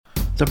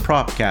The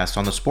Propcast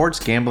on the Sports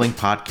Gambling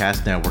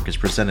Podcast Network is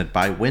presented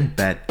by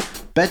WynnBET.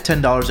 Bet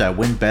 $10 at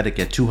WynnBET to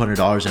get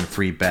 $200 in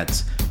free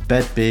bets.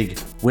 Bet big,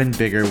 win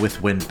bigger with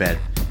WynnBET.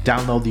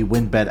 Download the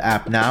WynnBET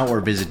app now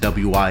or visit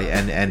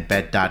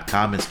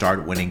WYNNBet.com and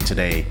start winning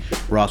today.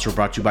 We're also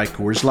brought to you by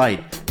Coors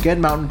Light. Get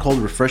mountain cold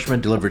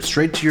refreshment delivered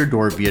straight to your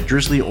door via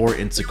Drizzly or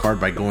Instacart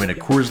by going to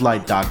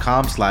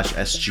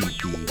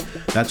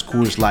CoorsLight.com/SGP. That's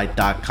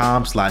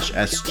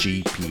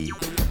CoorsLight.com/SGP.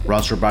 We're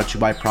also brought to you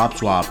by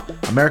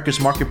PropSwap, America's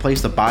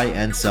marketplace to buy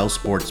and sell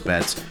sports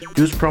bets.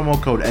 Use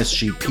promo code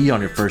SGP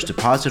on your first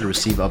deposit to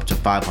receive up to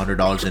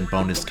 $500 in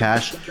bonus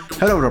cash.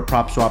 Head over to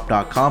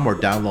PropSwap.com or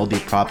download the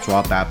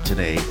PropSwap app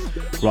today.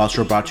 We're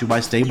also brought to you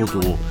by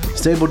StableDuel.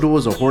 StableDuel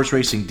is a horse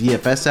racing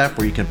DFS app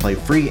where you can play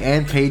free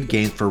and paid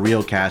games for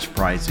real cash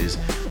prizes.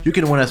 You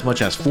can win as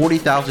much as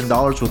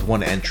 $40,000 with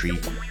one entry.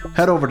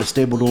 Head over to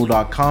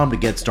StableDuel.com to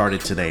get started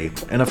today.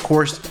 And of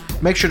course,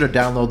 make sure to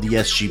download the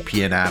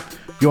SGPN app,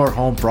 your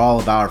home for all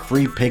of our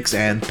free picks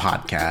and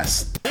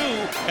podcasts.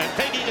 And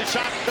taking a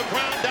shot, the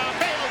ground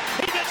downfield.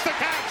 He gets the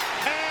catch,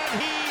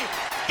 and he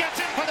gets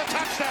it for the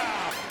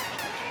touchdown.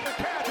 The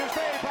catch is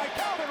made by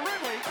Calvin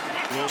Ridley.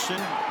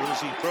 Wilson, as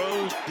he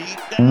throws deep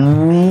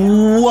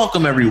down.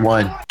 Welcome,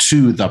 everyone,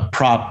 to the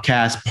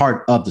Propcast,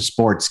 part of the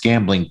Sports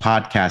Gambling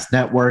Podcast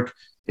Network.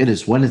 It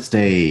is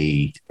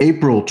Wednesday,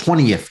 April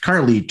 20th,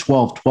 currently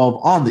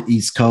 12:12 on the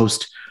East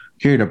Coast.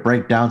 Here to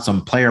break down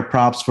some player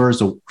props for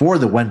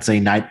the Wednesday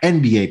night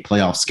NBA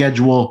playoff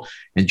schedule.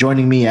 And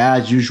joining me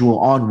as usual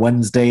on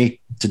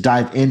Wednesday to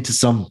dive into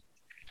some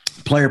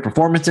player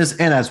performances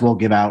and as well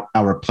give out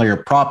our player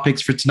prop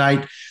picks for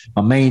tonight,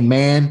 my main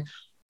man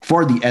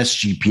for the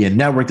SGPN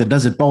network that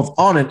does it both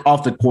on and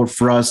off the court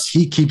for us.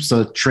 He keeps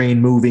the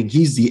train moving.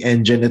 He's the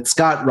engine. It's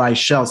Scott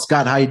Reichel.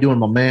 Scott, how you doing,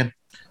 my man?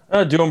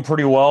 Doing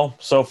pretty well.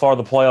 So far,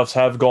 the playoffs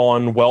have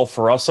gone well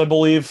for us, I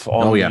believe,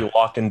 on the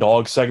lock and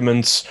dog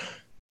segments.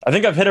 I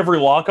think I've hit every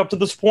lock up to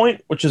this point,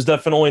 which is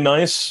definitely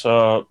nice.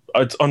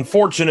 It's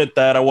unfortunate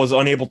that I was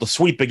unable to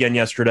sweep again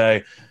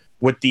yesterday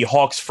with the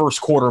Hawks first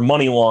quarter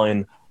money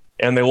line,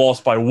 and they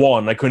lost by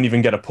 1. I couldn't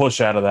even get a push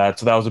out of that,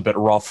 so that was a bit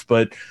rough.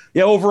 But,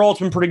 yeah, overall, it's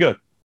been pretty good.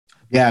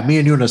 Yeah, me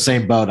and you in the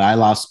same boat. I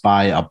lost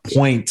by a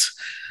point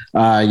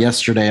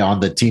yesterday on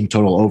the team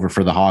total over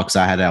for the Hawks.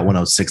 I had it at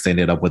 106. They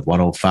ended up with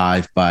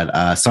 105.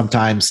 But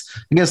sometimes,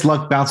 I guess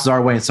luck bounces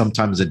our way, and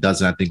sometimes it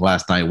doesn't. I think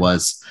last night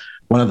was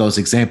one of those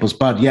examples.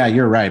 But yeah,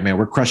 you're right, man.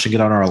 We're crushing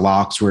it on our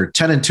locks. We're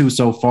 10-2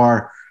 so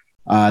far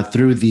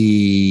through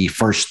the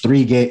first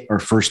 3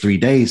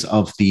 days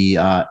of the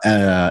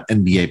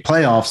NBA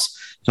playoffs.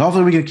 So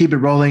hopefully we can keep it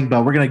rolling,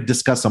 but we're going to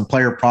discuss some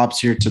player props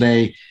here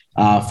today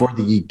for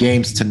the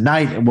games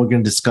tonight. And we're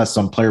going to discuss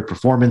some player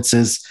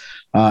performances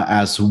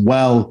as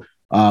well,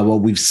 what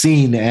we've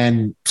seen.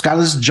 And Scott,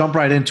 let's jump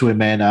right into it,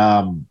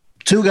 man.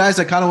 2 guys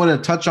I kind of want to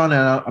touch on,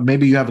 and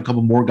maybe you have a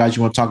couple more guys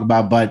you want to talk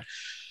about, but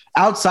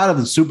outside of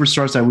the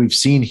superstars that we've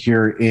seen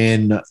here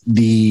in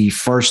the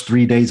first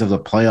 3 days of the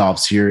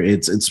playoffs here,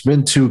 it's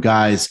been 2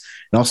 guys.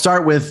 And I'll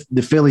start with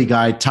the Philly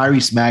guy,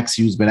 Tyrese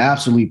Maxey, who's been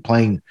absolutely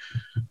playing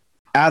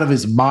out of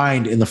his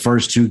mind in the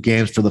first 2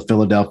 games for the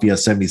Philadelphia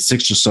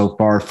 76ers so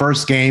far.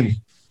 First game,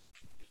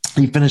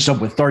 he finished up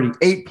with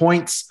 38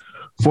 points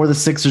for the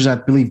Sixers. I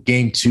believe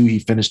game 2, he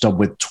finished up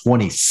with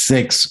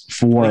 26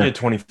 for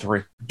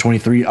 23.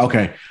 23.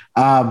 Okay.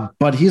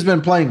 But he's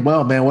been playing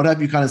well, man. What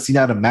have you kind of seen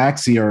out of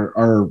Maxey?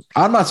 Or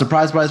I'm not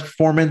surprised by his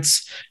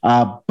performance,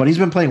 but he's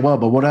been playing well.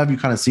 But what have you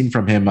kind of seen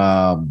from him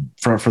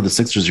for the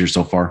Sixers here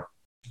so far?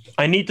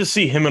 I need to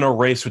see him in a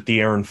race with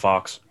De'Aaron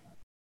Fox.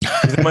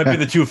 They might be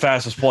the 2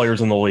 fastest players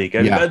in the league.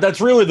 And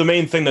that's really the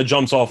main thing that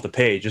jumps off the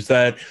page is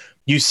that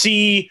you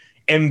see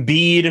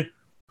Embiid,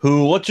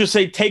 who, let's just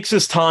say, takes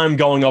his time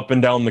going up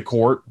and down the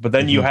court, but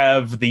then you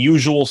have the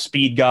usual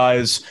speed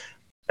guys,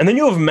 and then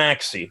you have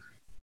Maxey,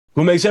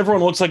 who makes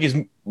everyone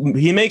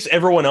he makes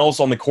everyone else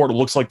on the court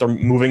looks like they're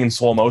moving in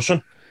slow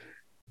motion.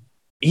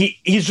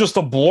 He's just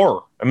a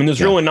blur. I mean,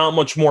 there's really not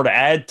much more to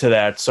add to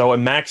that. So,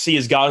 and Maxey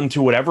has gotten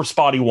to whatever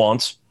spot he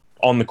wants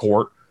on the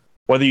court.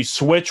 Whether you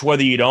switch,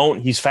 whether you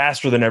don't, he's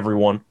faster than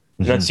everyone.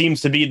 And that seems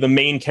to be the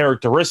main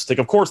characteristic.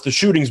 Of course, the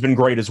shooting's been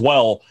great as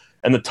well,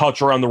 and the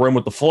touch around the rim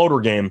with the floater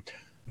game.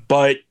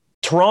 But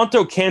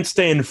Toronto can't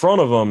stay in front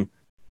of him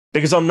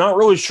because I'm not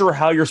really sure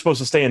how you're supposed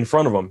to stay in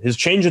front of him. His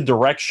change of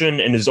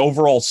direction and his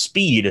overall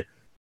speed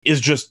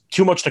is just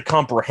too much to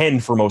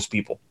comprehend for most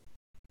people.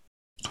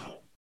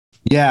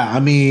 Yeah, I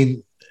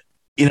mean,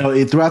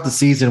 throughout the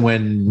season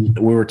when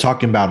we were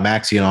talking about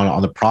Maxey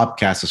on the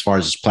Propcast as far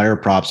as his player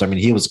props, I mean,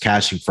 he was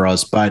cashing for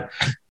us, but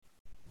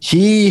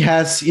he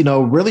has,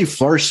 really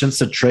flourished since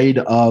the trade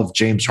of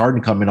James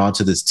Harden coming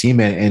onto this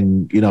team.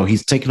 And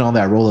he's taken on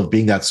that role of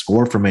being that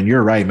scorer for him. And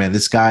you're right, man.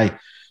 This guy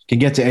can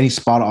get to any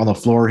spot on the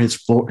floor. His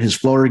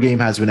floater game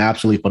has been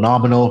absolutely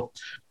phenomenal.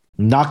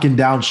 Knocking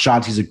down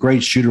shots. He's a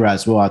great shooter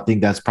as well. I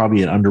think that's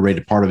probably an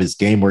underrated part of his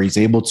game where he's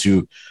able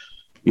to,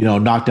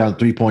 knock down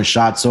 3-point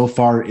shots. So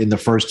far in the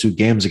first 2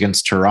 games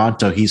against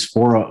Toronto, he's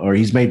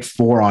made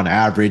 4 on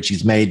average.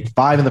 He's made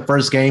 5 in the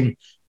first game,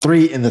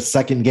 3 in the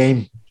second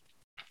game.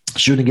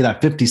 shooting it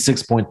at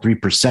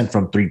 56.3%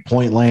 from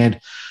three-point land,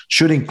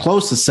 shooting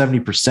close to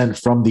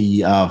 70% from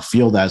the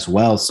field as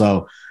well.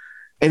 So,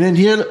 and then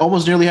he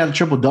almost nearly had a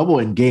triple-double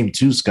in game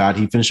 2, Scott.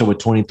 He finished up with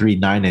 23,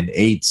 9, and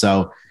 8.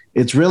 So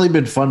it's really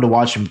been fun to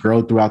watch him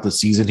grow throughout the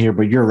season here.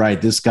 But you're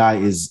right. This guy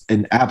is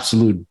an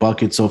absolute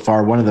bucket so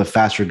far, one of the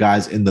faster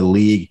guys in the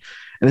league.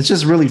 And it's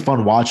just really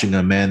fun watching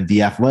him, man.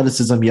 The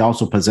athleticism he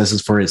also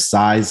possesses for his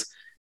size,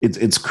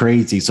 it's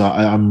crazy. So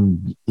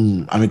I'm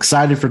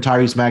excited for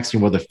Tyrese Maxey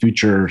and what the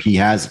future he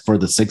has for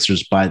the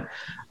Sixers. But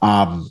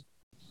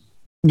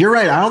you're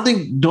right. I don't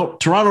think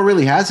Toronto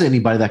really has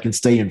anybody that can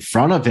stay in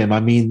front of him. I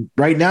mean,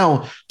 right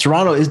now,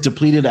 Toronto is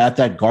depleted at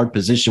that guard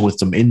position with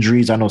some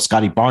injuries. I know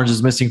Scotty Barnes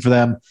is missing for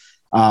them.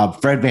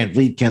 Fred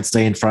VanVleet can't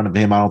stay in front of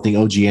him. I don't think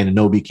OG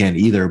Anunoby can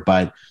either.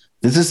 But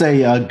this is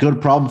a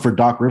good problem for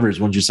Doc Rivers,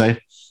 wouldn't you say?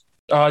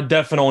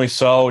 Definitely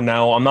so.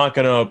 Now, I'm not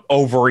going to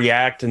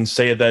overreact and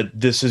say that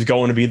this is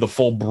going to be the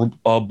full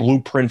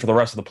blueprint for the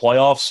rest of the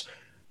playoffs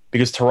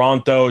because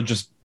Toronto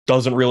just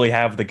doesn't really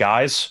have the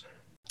guys.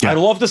 Yeah. I'd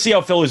love to see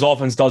how Philly's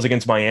offense does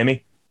against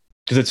Miami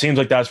because it seems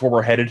like that's where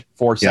we're headed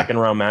for a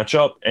second-round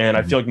matchup. And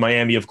I feel like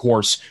Miami, of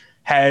course,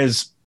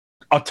 has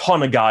a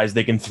ton of guys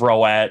they can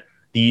throw at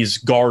these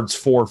guards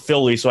for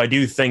Philly. So I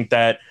do think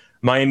that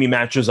Miami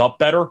matches up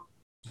better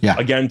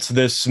against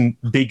this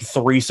big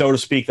three, so to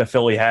speak, that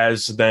Philly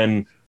has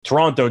than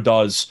Toronto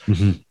does. I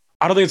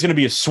don't think it's going to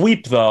be a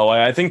sweep, though.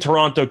 I think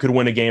Toronto could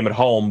win a game at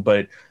home,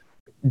 but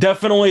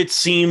definitely it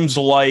seems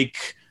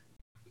like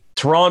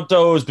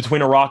Toronto is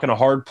between a rock and a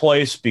hard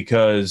place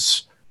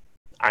because,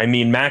 I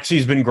mean,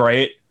 Maxey's been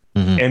great,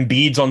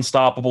 Embiid's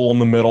unstoppable in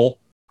the middle,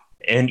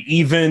 and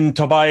even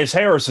Tobias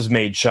Harris has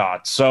made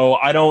shots. So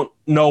I don't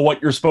know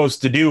what you're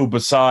supposed to do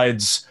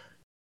besides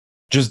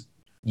just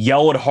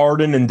yell at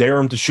Harden and dare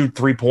him to shoot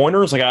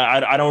three-pointers. Like,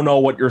 I don't know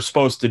what you're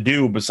supposed to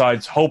do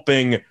besides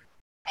hoping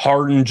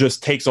Harden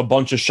just takes a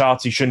bunch of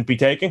shots he shouldn't be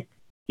taking.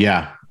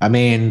 Yeah. I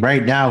mean,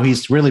 right now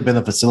he's really been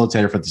the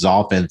facilitator for this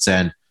offense.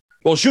 And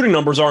well, shooting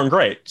numbers aren't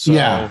great. So.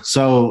 Yeah.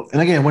 So,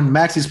 and again, when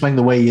Maxey's playing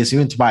the way he is,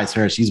 even Tobias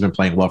Harris, he's been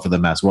playing well for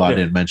them as well. I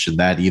didn't mention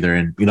that either.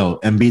 And, you know,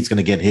 Embiid's going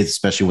to get his,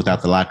 especially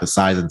without the lack of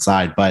size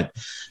inside. But,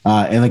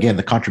 and again,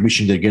 the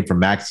contribution they get from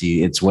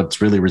Maxey, it's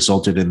what's really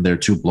resulted in their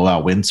 2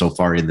 blowout wins so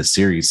far in the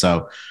series.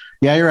 So,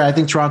 yeah, you're right. I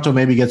think Toronto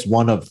maybe gets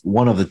one of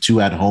the 2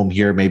 at home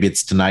here. Maybe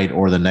it's tonight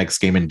or the next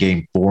game in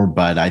game 4.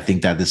 But I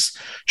think that this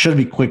should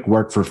be quick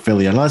work for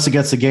Philly. Unless it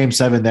gets to game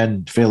 7,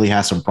 then Philly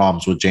has some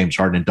problems with James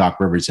Harden and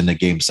Doc Rivers in the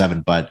game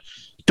 7. But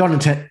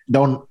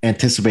don't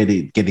anticipate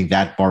it getting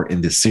that far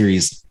in this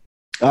series.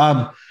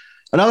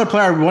 Another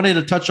player we wanted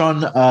to touch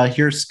on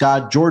here,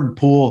 Scott, Jordan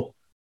Poole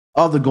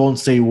of the Golden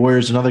State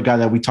Warriors, another guy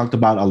that we talked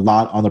about a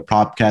lot on the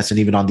Propcast and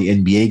even on the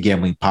NBA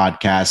Gambling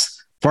Podcast.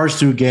 First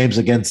 2 games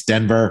against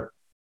Denver,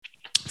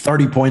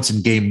 30 points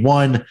in game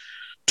 1,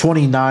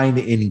 29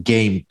 in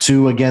game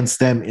 2 against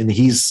them. And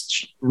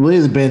he's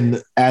really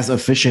been as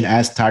efficient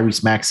as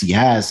Tyrese Maxey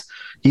has.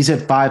 He's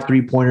hit 5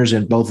 3-pointers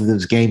in both of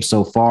his games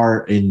so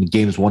far in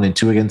games 1 and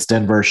 2 against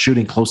Denver,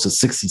 shooting close to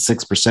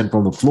 66%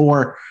 from the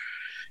floor.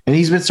 And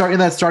he's been starting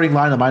that starting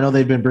lineup. I know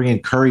they've been bringing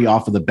Curry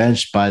off of the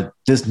bench, but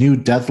this new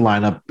death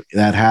lineup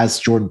that has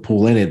Jordan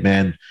Poole in it,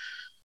 man,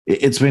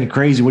 it's been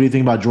crazy. What do you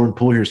think about Jordan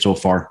Poole here so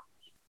far?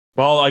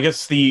 Well, I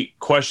guess the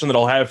question that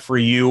I'll have for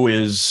you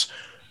is,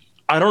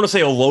 I don't want to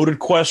say a loaded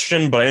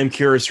question, but I am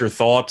curious your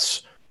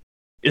thoughts.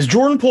 Is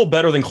Jordan Poole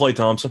better than Klay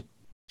Thompson?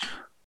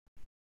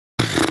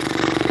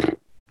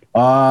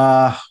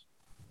 Right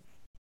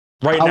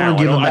now.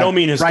 I don't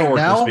mean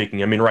historically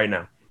speaking. I mean right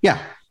now.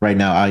 Yeah, right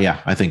now.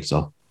 Yeah, I think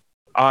so.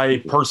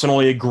 I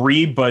personally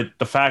agree, but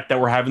the fact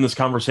that we're having this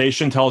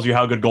conversation tells you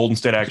how good Golden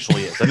State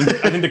actually is.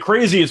 I think the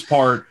craziest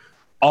part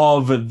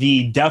of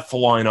the death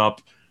lineup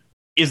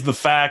is the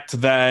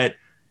fact that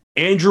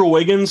Andrew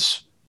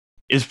Wiggins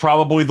is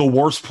probably the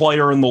worst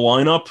player in the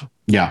lineup.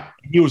 Yeah.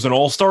 He was an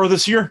all-star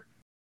this year.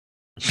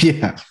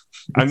 Yeah.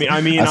 I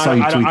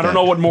don't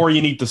know what more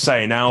you need to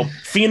say. Now,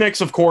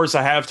 Phoenix, of course,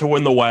 I have to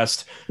win the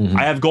West.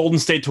 I have Golden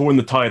State to win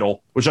the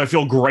title, which I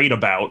feel great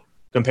about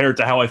compared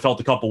to how I felt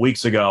a couple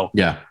weeks ago.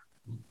 Yeah.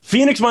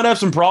 Phoenix might have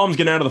some problems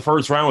getting out of the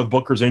first round with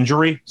Booker's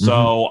injury,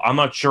 so I'm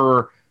not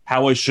sure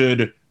how I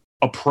should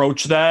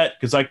approach that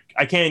because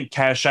I can't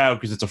cash out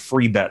because it's a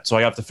free bet, so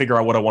I have to figure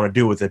out what I want to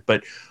do with it.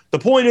 But the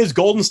point is,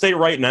 Golden State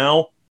right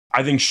now,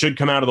 I think, should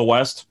come out of the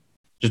West,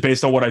 just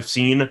based on what I've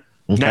seen.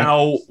 Okay.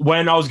 Now,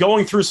 when I was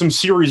going through some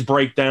series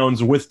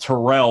breakdowns with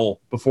Terrell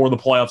before the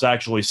playoffs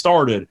actually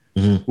started,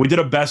 we did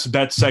a best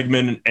bet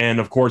segment, and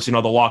of course, the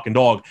lock and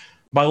dog.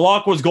 My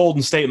lock was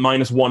Golden State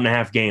minus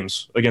 1.5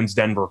 games against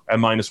Denver at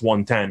minus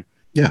 110.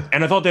 Yeah.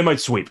 And I thought they might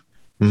sweep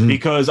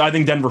because I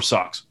think Denver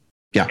sucks.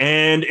 Yeah.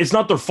 And it's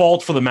not their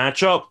fault for the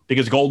matchup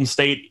because Golden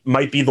State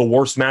might be the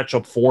worst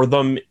matchup for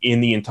them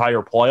in the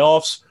entire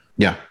playoffs.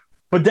 Yeah.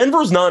 But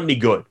Denver's not any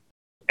good.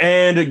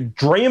 And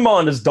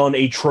Draymond has done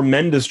a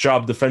tremendous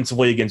job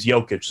defensively against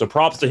Jokic, so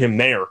props to him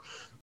there.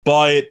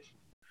 But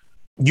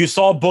you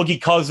saw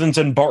Boogie Cousins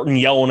and Barton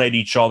yelling at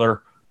each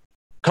other.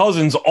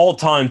 Cousins,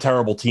 all-time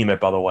terrible teammate,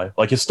 by the way.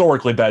 Like,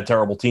 historically bad,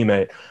 terrible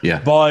teammate.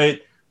 Yeah.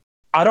 But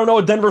I don't know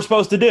what Denver's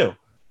supposed to do.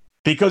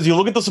 Because you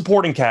look at the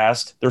supporting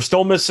cast, they're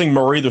still missing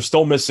Murray, they're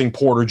still missing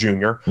Porter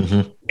Jr.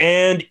 Mm-hmm.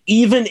 And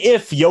even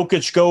if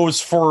Jokic goes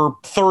for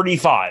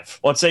 35,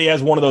 let's say he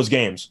has one of those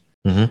games,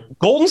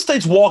 Golden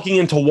State's walking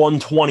into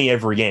 120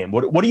 every game.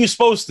 What are you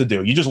supposed to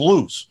do? You just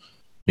lose.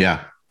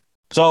 Yeah.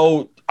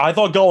 So I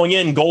thought going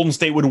in, Golden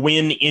State would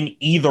win in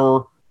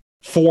either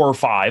 4 or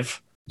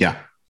 5. Yeah.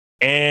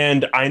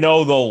 And I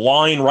know the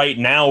line right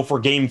now for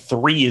game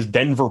 3 is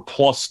Denver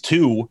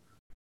 +2.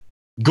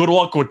 Good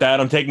luck with that.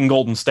 I'm taking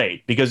Golden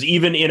State because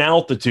even in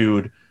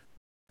altitude,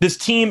 this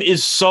team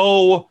is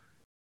so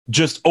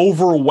just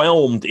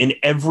overwhelmed in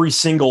every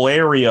single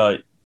area.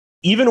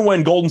 Even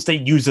when Golden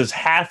State uses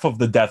half of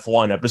the death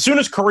lineup, as soon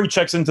as Curry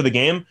checks into the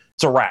game,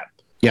 it's a wrap.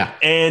 Yeah.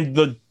 And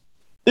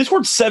they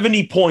scored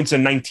 70 points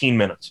in 19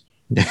 minutes.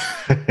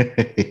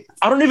 I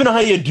don't even know how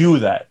you do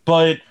that,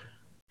 but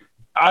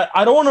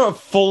I don't want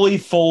to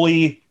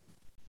fully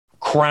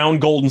crown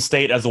Golden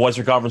State as the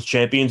Western Conference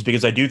champions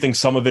because I do think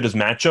some of it is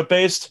matchup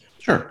based.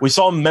 Sure. We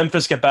saw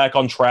Memphis get back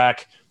on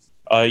track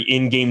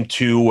in game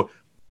 2.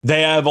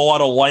 They have a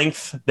lot of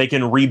length. They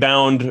can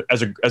rebound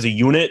as a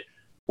unit,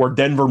 where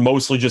Denver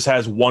mostly just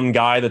has one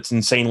guy that's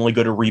insanely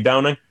good at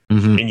rebounding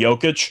in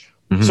Jokic.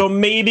 So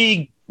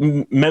maybe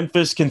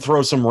Memphis can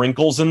throw some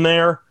wrinkles in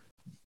there.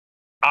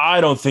 I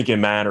don't think it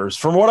matters.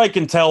 From what I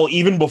can tell,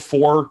 even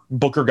before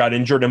Booker got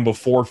injured and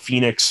before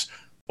Phoenix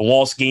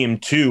lost game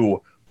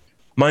 2,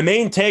 my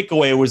main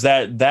takeaway was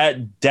that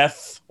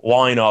death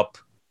lineup,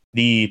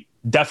 the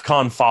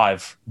DEFCON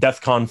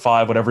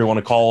 5, whatever you want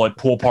to call it,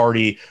 pool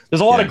party.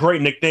 There's a lot of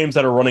great nicknames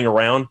that are running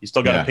around. You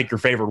still got to pick your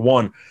favorite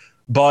one.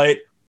 But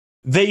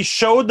they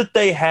showed that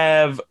they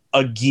have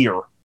a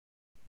gear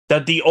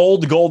that the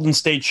old Golden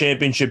State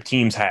championship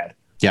teams had.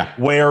 Yeah.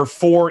 Where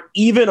for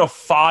even a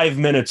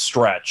 5-minute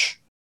stretch,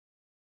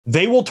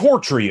 they will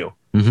torture you.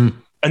 And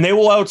they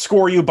will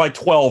outscore you by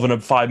 12 in a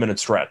 5-minute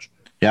stretch.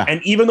 Yeah.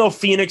 And even though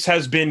Phoenix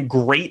has been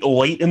great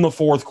late in the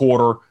fourth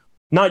quarter,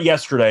 not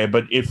yesterday,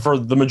 but for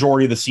the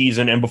majority of the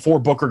season and before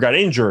Booker got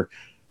injured,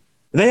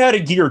 they had a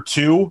gear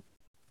too.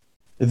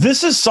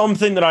 This is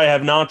something that I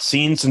have not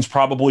seen since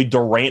probably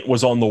Durant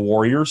was on the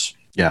Warriors.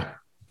 Yeah.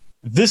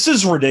 This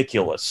is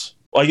ridiculous.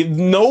 Like,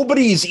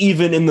 nobody's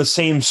even in the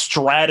same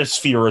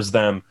stratosphere as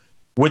them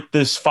with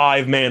this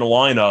 5-man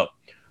lineup.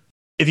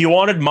 If you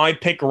wanted my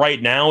pick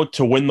right now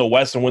to win the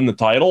West and win the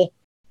title,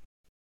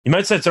 you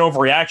might say it's an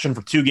overreaction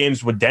for 2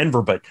 games with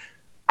Denver, but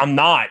I'm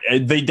not.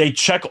 They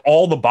check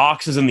all the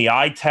boxes in the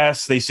eye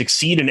test. They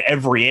succeed in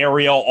every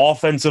area,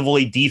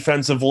 offensively,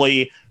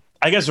 defensively.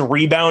 I guess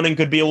rebounding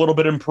could be a little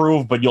bit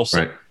improved, but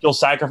you'll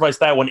sacrifice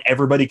that when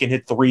everybody can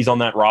hit threes on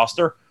that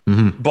roster.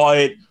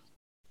 But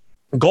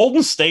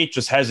Golden State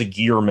just has a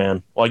gear,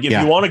 man. Like, if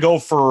you want to go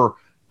for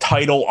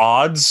title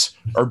odds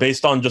or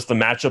based on just the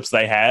matchups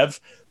they have,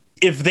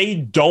 if they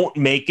don't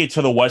make it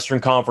to the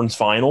Western Conference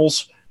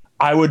Finals,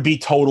 I would be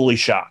totally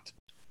shocked.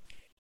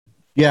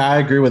 Yeah, I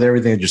agree with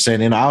everything that you're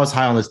saying. And I was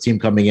high on this team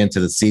coming into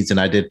the season.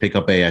 I did pick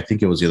up I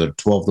think it was either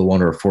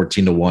 12-1 or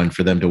 14-1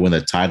 for them to win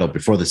the title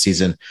before the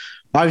season.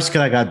 Obviously,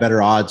 I got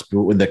better odds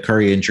when the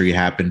Curry injury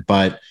happened.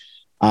 But,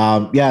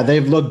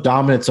 they've looked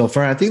dominant so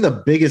far. I think the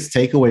biggest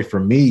takeaway for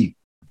me,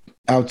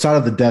 outside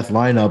of the death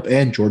lineup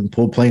and Jordan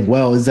Poole playing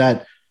well, is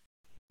that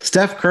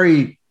Steph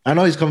Curry, I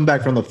know he's coming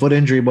back from the foot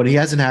injury, but he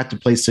hasn't had to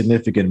play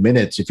significant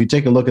minutes. If you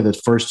take a look at the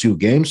first 2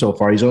 games so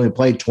far, he's only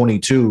played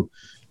 22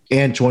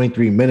 and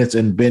 23 minutes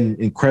and been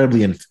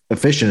incredibly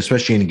efficient,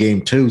 especially in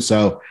game 2.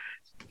 So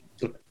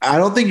I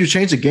don't think you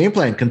change the game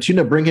plan.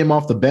 Continue to bring him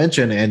off the bench,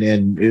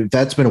 and if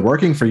that's been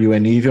working for you,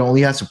 and he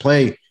only has to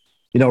play,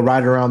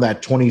 right around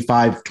that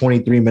 25,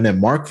 23-minute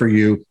mark for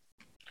you,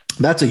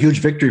 that's a huge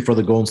victory for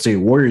the Golden State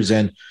Warriors.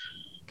 And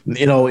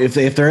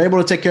if they're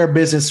able to take care of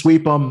business,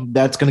 sweep them,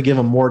 that's going to give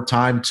them more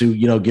time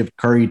to, give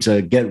Curry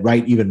to get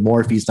right even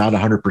more if he's not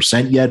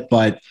 100% yet.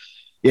 But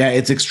yeah,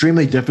 it's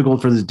extremely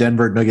difficult for the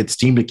Denver Nuggets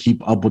team to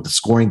keep up with the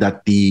scoring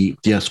that the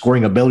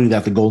scoring ability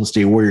that the Golden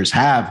State Warriors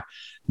have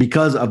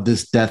because of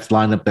this death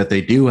lineup that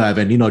they do have.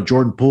 And,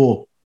 Jordan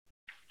Poole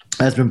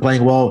has been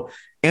playing well.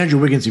 Andrew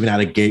Wiggins even had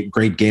a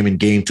great game in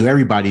game 2.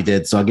 Everybody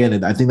did. So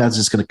again, I think that's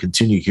just going to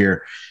continue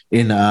here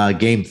in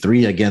game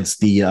 3 against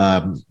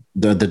the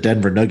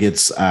Denver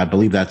Nuggets. I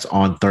believe that's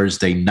on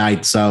Thursday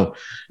night. So,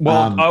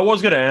 I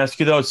was going to ask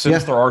you though,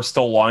 since there are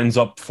still lines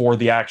up for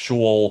the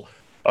actual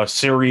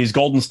series,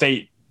 Golden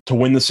State to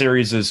win the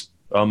series is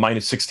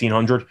minus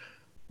 1,600,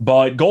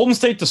 but Golden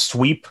State to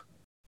sweep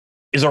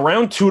is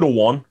around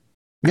 2-1.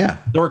 Yeah,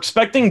 they're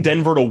expecting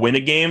Denver to win a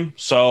game,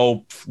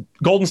 so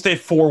Golden State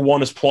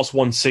 4-1 is plus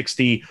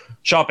 160.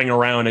 Shopping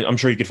around, I'm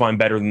sure you could find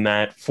better than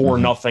that.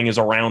 4-0 is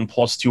around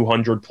plus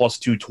 200, plus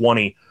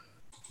 220.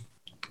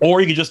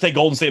 Or you could just take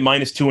Golden State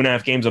minus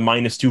 2.5 games at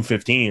minus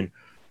 215.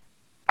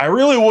 I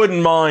really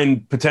wouldn't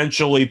mind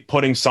potentially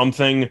putting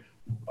something,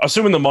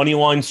 assuming the money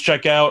lines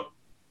check out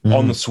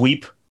on the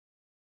sweep,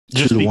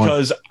 just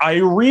because I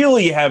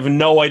really have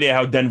no idea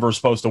how Denver's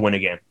supposed to win a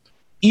game.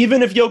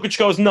 Even if Jokic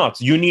goes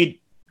nuts, you need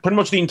pretty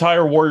much the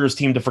entire Warriors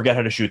team to forget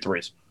how to shoot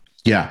threes.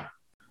 Yeah.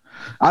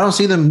 I don't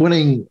see them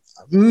winning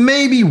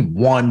maybe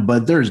one,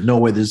 but there's no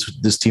way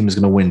this team is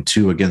going to win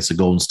two against the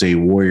Golden State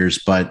Warriors.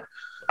 But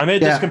I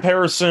made this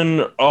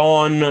comparison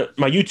on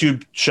my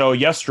YouTube show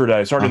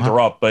yesterday. Sorry to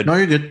interrupt, but no,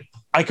 you're good.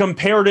 I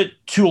compared it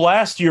to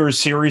last year's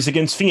series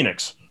against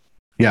Phoenix.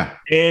 Yeah.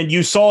 And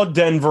you saw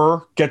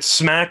Denver get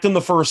smacked in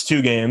the first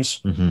two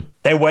games. Mm-hmm.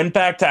 They went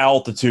back to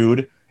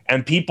altitude,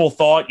 and people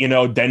thought,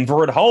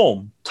 Denver at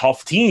home,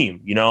 tough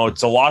team.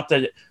 It's a lot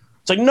that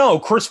it's like, no,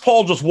 Chris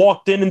Paul just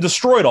walked in and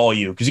destroyed all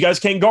you because you guys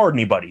can't guard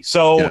anybody.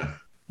 So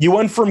you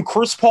went from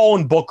Chris Paul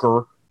and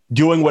Booker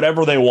doing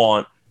whatever they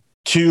want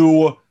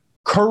to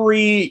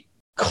Curry,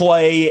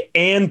 Clay,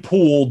 and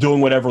Poole doing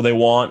whatever they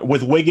want,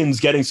 with Wiggins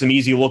getting some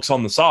easy looks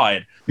on the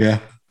side. Yeah.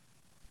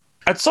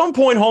 At some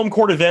point, home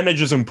court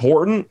advantage is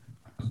important,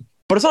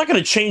 but it's not going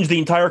to change the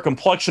entire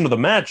complexion of the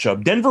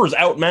matchup. Denver is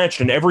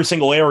outmatched in every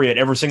single area at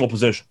every single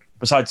position,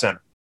 besides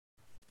center.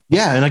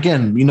 Yeah, and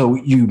again,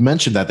 you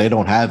mentioned that they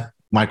don't have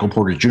Michael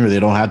Porter Jr., they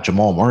don't have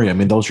Jamal Murray. I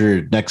mean, those are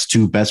your next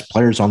two best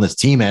players on this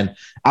team, and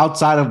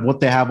outside of what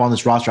they have on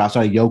this roster,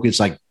 outside of Jokic,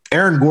 like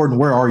Aaron Gordon,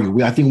 where are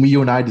you? I think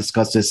you and I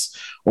discussed this,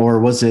 or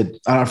was it?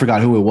 I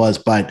forgot who it was,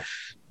 but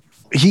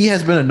he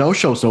has been a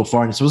no-show so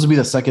far, and he's supposed to be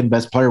the second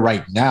best player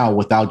right now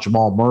without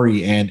Jamal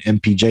Murray and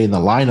MPJ in the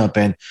lineup,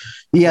 and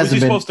he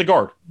hasn't been supposed to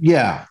guard.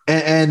 Yeah,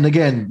 and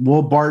again,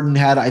 Will Barton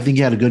I think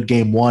he had a good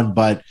game one,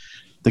 but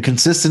the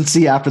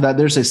consistency after that,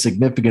 there's a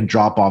significant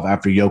drop-off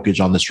after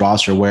Jokic on this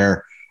roster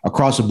where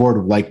across the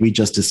board, like we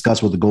just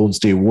discussed with the Golden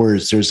State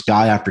Warriors, there's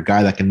guy after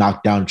guy that can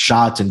knock down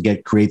shots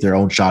and create their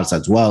own shots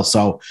as well.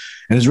 So,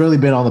 and it's really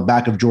been on the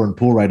back of Jordan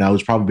Poole right now,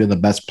 who's probably been the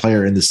best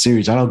player in the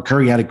series. I know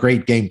Curry had a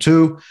great game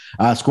too,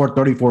 scored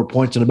 34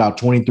 points in about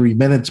 23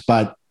 minutes,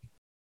 but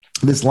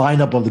this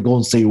lineup of the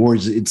Golden State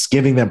Warriors, it's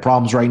giving them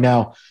problems right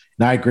now.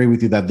 And I agree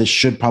with you that this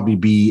should probably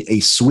be a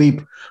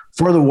sweep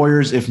for the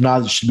Warriors. If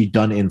not, it should be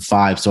done in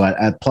 5. So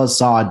at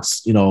plus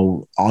odds,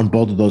 on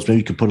both of those, maybe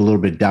you could put a little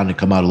bit down and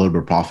come out a little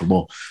bit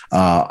profitable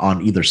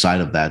on either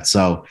side of that.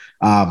 So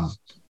I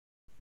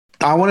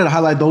wanted to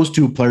highlight those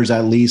two players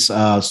at least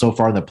so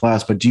far in the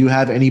playoffs. But do you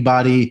have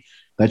anybody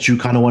that you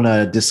kind of want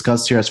to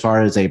discuss here as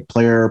far as a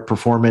player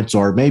performance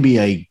or maybe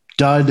a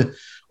dud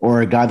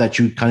or a guy that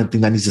you kind of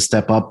think that needs to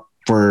step up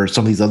for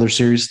some of these other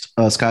series,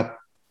 Scott?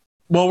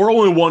 Well, we're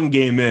only one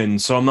game in,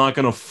 so I'm not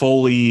going to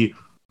fully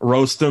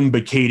roast him,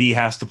 but KD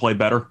has to play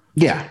better.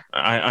 Yeah.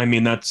 I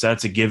mean, that's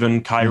a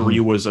given.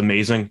 Kyrie was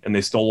amazing, and they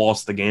still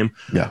lost the game.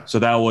 Yeah. So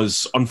that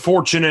was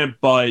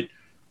unfortunate, but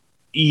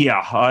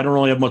yeah, I don't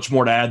really have much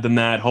more to add than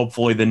that.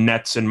 Hopefully the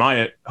Nets, in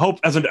my hope,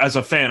 as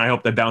a fan, I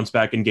hope they bounce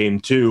back in game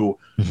 2.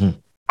 Mm-hmm.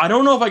 I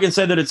don't know if I can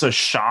say that it's a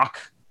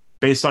shock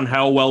based on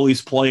how well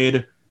he's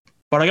played,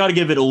 but I got to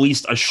give it at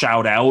least a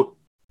shout out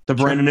to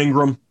Brandon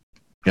Ingram.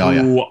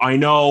 Who I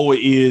know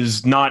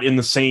is not in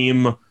the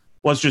same,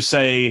 let's just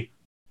say,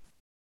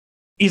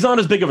 he's not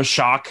as big of a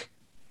shock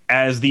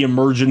as the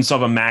emergence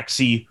of a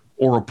Maxey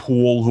or a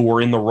Poole who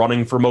were in the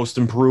running for most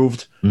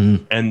improved.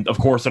 Mm-hmm. And of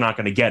course, they're not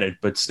going to get it.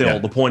 But still,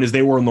 the point is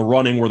they were in the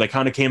running where they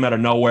kind of came out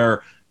of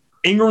nowhere.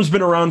 Ingram's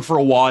been around for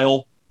a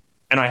while,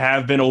 and I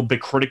have been a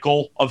bit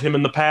critical of him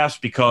in the past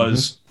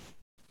because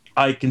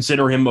I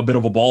consider him a bit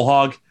of a ball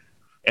hog,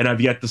 and I've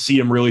yet to see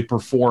him really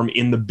perform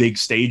in the big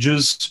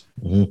stages.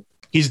 Mm-hmm.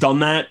 He's done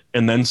that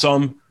and then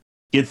some.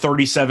 He had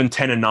 37,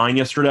 10, and 9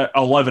 yesterday,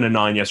 11 and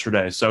 9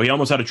 yesterday. So he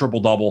almost had a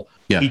triple-double.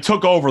 Yeah. He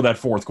took over that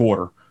fourth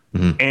quarter.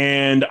 Mm-hmm.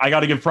 And I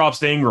got to give props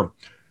to Ingram.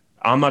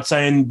 I'm not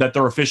saying that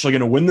they're officially going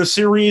to win the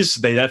series.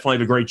 They definitely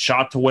have a great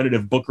shot to win it.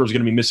 If Booker's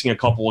going to be missing a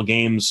couple of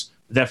games,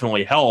 it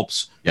definitely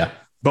helps. Yeah.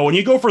 But when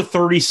you go for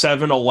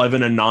 37,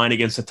 11, and 9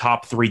 against the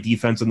top 3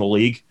 defense in the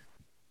league,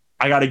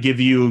 I got to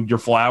give you your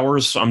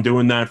flowers. I'm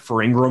doing that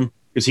for Ingram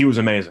because he was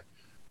amazing.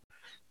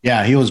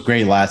 Yeah, he was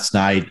great last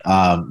night.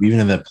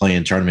 Even in the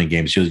play-in tournament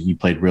games, he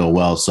played real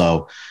well.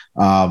 So,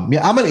 I'm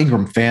an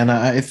Ingram fan.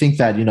 I think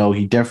that,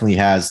 he definitely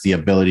has the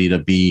ability to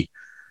be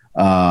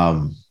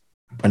a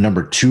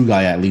number 2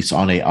 guy, at least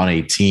on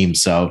a team.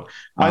 So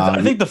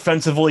I think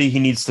defensively, he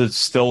needs to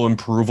still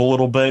improve a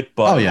little bit.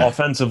 But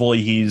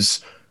offensively,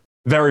 he's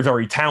very,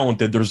 very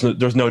talented.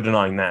 There's no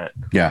denying that.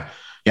 Yeah.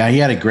 Yeah, he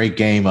had a great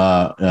game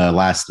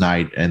last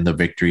night and the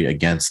victory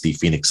against the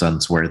Phoenix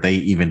Suns where they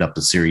evened up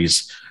the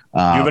series. Do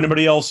you have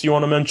anybody else you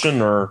want to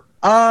mention, or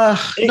no?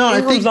 Ingram's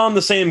I think on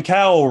the same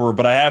caliber,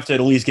 but I have to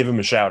at least give him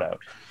a shout out.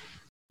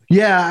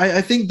 Yeah,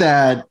 I think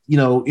that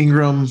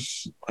Ingram.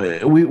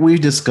 We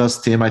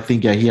discussed him. I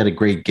think he had a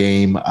great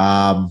game.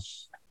 I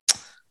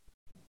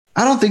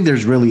don't think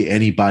there's really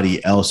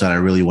anybody else that I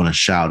really want to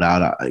shout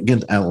out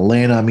against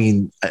Atlanta. I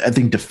mean, I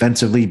think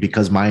defensively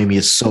because Miami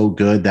is so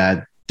good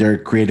that they're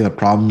creating the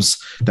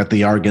problems that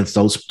they are against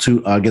those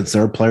two, against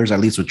their players, at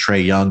least with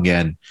Trae Young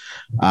and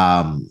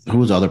who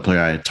was the other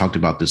player I talked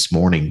about this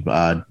morning?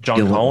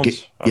 John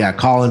Collins?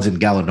 Collins and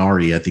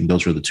Gallinari. I think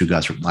those were the 2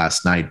 guys from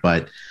last night.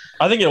 But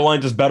I think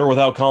Atlanta's better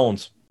without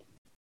Collins.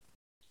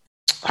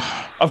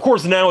 Of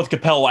course, now with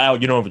Capella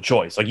out, you don't have a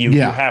choice. Like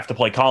you have to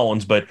play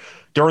Collins, but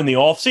during the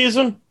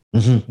offseason,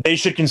 they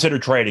should consider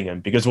trading him,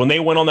 because when they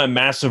went on that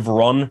massive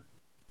run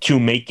to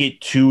make it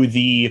to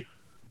the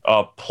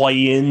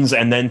play-ins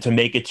and then to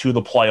make it to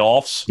the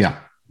playoffs,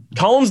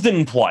 Collins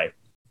didn't play.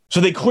 So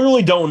they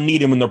clearly don't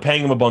need him, and they're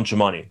paying him a bunch of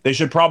money. They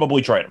should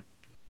probably trade him.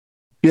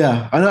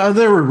 Yeah, I know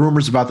there were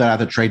rumors about that at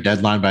the trade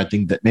deadline, but I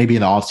think that maybe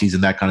in the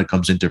offseason that kind of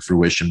comes into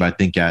fruition. But I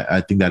think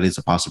that is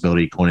a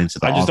possibility going into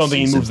the offseason. I just don't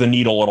think he moves the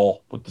needle at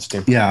all with this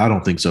team. Yeah, I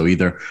don't think so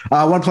either.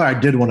 One player I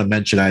did want to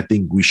mention, I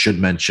think we should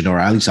mention, or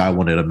at least I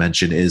wanted to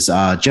mention, is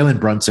Jalen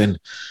Brunson.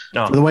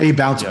 For the way he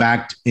bounced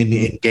back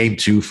in game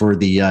 2 for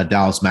the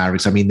Dallas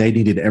Mavericks. I mean, they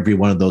needed every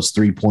one of those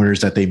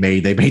 3-pointers that they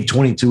made. They made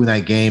 22 in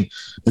that game.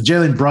 But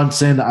Jalen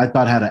Brunson, I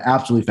thought, had an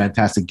absolutely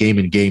fantastic game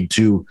in game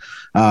 2.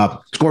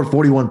 Scored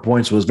 41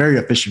 points, was very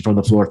efficient from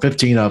the floor,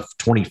 15 of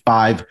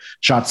 25,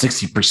 shot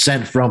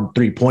 60% from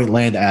 3-point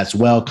land as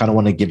well. Kind of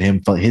want to give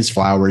him his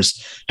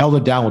flowers. Held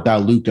it down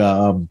without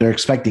Luka. They're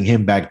expecting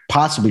him back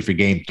possibly for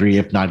game 3,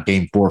 if not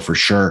game 4 for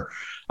sure.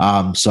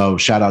 So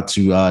shout out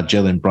to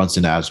Jalen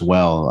Brunson as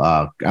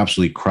well.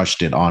 Absolutely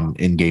crushed it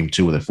in game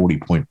 2 with a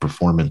 40-point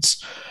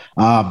performance.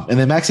 And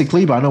then Maxi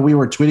Kleber, I know we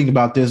were tweeting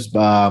about this.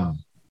 At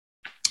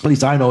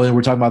least I know, and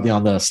we're talking about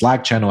on the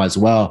Slack channel as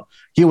well.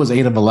 He was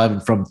 8 of 11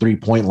 from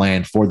 3-point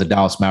land for the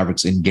Dallas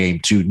Mavericks in game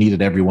 2.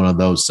 Needed every one of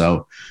those.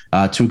 So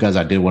 2 guys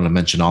I did want to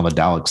mention on the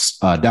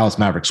Dallas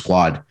Mavericks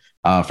squad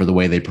for the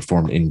way they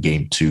performed in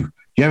game 2.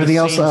 You have anything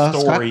else?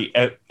 Story.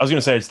 I was going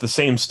to say it's the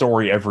same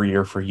story every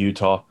year for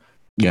Utah.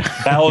 Yeah.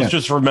 Dallas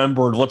just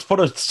remembered, let's put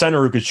a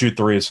center who could shoot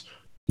threes.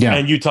 Yeah.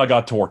 And Utah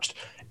got torched.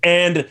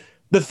 And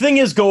the thing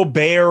is,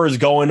 Gobert is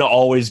going to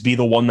always be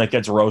the one that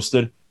gets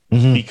roasted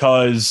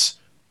because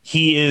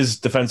he is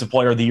Defensive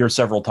Player of the Year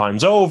several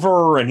times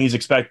over, and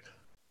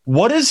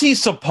what is he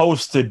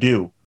supposed to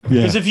do?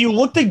 Because if you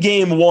looked at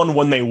game 1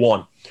 when they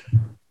won,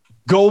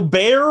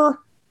 Gobert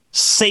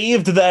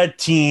saved that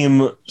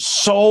team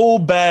so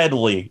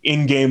badly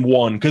in game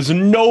 1 because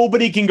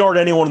nobody can guard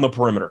anyone on the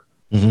perimeter.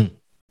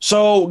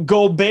 So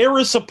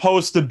Gobert is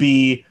supposed to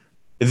be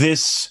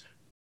this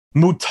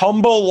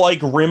Mutombo-like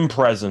rim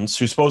presence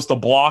who's supposed to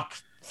block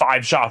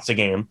 5 shots a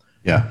game.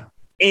 Yeah.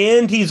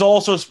 And he's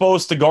also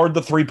supposed to guard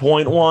the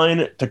 3-point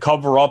line to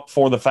cover up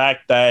for the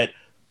fact that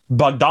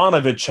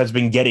Bogdanovich has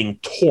been getting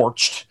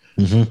torched.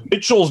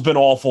 Mitchell's been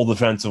awful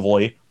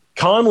defensively.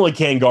 Conley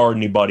can't guard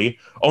anybody.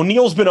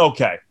 O'Neal's been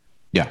okay.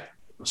 Yeah.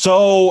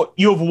 So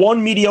you have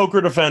 1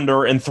 mediocre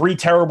defender and 3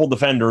 terrible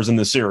defenders in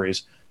this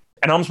series.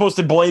 And I'm supposed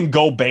to blame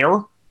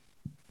Gobert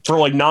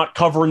for not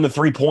covering the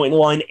 3-point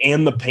line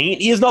and the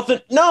paint. He has nothing.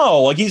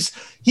 No, he's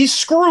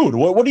screwed.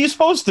 What are you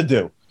supposed to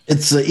do?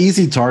 It's an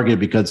easy target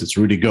because it's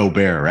Rudy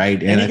Gobert,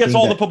 right? And he gets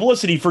all the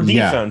publicity for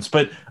defense,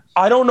 but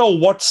I don't know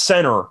what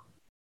center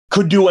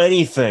could do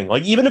anything.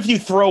 Even if you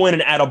throw in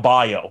an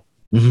Adebayo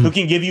who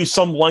can give you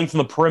some length in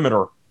the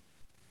perimeter,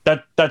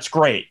 that's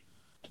great.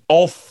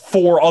 All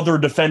 4 other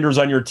defenders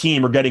on your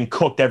team are getting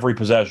cooked every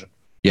possession.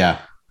 Yeah.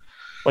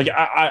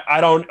 I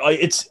don't.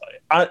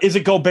 Is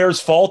it Gobert's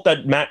fault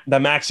that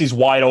Maxi's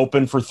wide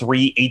open for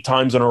 3 8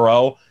 times in a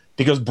row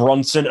because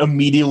Brunson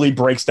immediately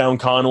breaks down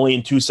Conley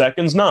in 2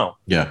 seconds? No.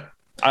 Yeah.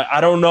 I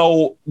don't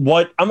know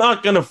what. I'm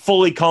not going to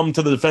fully come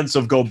to the defense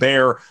of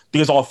Gobert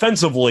because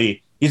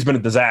offensively he's been a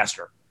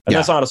disaster, and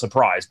that's not a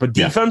surprise. But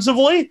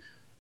defensively,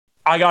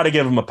 I got to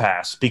give him a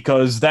pass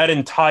because that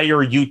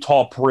entire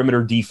Utah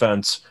perimeter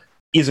defense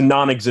is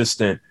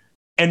non-existent.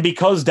 And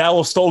because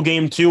Dallas stole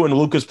game 2 and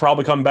Luka's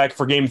probably coming back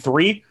for game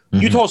 3,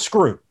 Utah's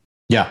screwed.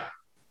 Yeah.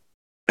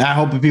 I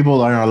hope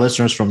people and our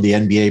listeners from the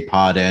NBA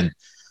pod and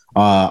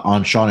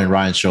on Sean and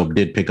Ryan's show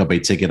did pick up a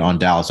ticket on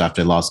Dallas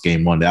after they lost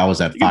game 1. That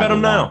was at 5. You bet them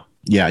now.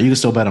 Yeah, you can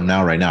still bet them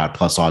now right now at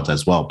plus odds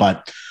as well.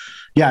 But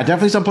yeah,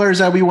 definitely some players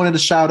that we wanted to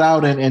shout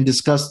out and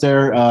discuss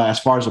there as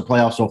far as the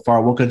playoffs so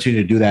far. We'll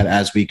continue to do that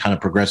as we kind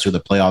of progress through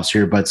the playoffs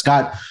here. But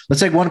Scott,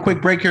 let's take one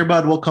quick break here,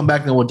 bud. We'll come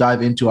back and then we'll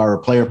dive into our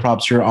player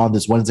props here on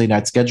this Wednesday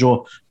night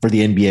schedule for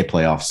the NBA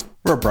playoffs.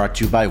 We're brought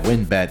to you by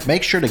WynnBET.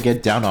 Make sure to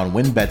get down on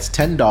WynnBET's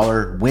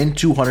 $10 win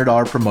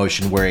 $200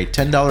 promotion where a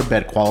 $10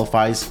 bet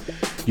qualifies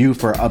you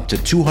for up to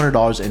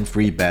 $200 in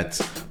free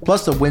bets.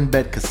 Plus, the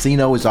WynnBET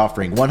Casino is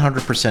offering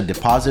 100%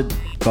 deposit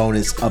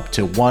bonus up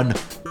to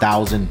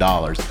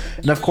 $1,000.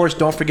 And of course,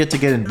 don't forget to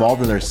get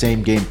involved in their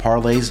same game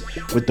parlays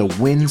with the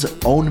Wynn's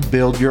own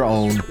build your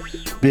own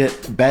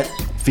bet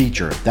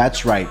feature.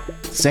 That's right,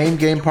 same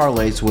game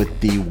parlays with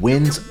the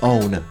Wynn's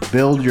own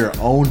build your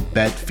own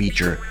bet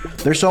feature.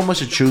 There's so much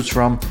to choose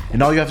from,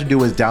 and all you have to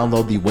do is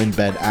download the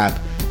WynnBET app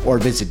or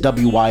visit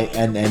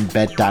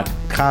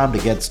wynnbet.com to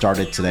get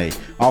started today.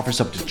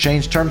 Offers up to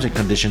change terms and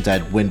conditions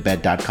at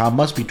wynnbet.com.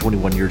 Must be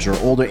 21 years or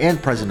older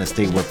and present in a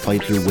state where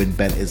playthrough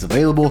WynnBET is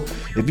available.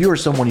 If you or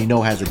someone you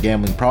know has a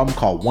gambling problem,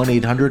 call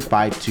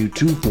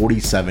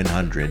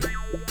 1-800-522-4700.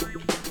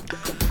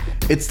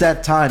 It's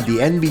that time, the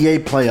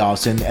NBA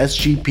playoffs, and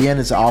SGPN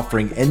is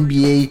offering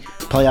NBA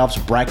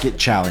Playoffs Bracket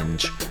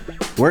Challenge.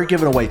 We're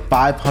giving away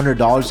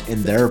 $500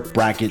 in their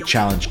bracket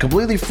challenge.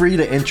 Completely free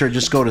to enter.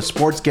 Just go to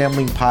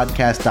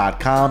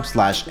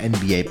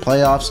sportsgamblingpodcast.com/NBA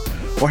playoffs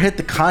or hit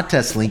the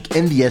contest link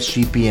in the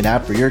SGPN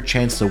app for your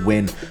chance to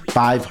win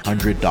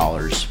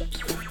 $500.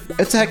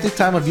 It's a hectic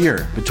time of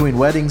year. Between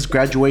weddings,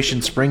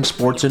 graduation, spring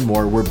sports, and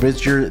more, we're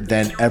busier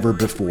than ever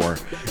before.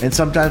 And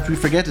sometimes we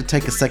forget to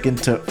take a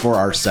second for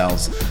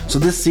ourselves. So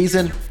this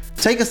season,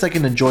 take a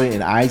second to enjoy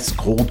an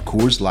ice-cold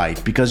Coors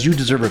Light because you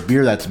deserve a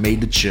beer that's made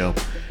to chill.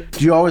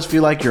 Do you always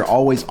feel like you're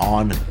always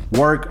on?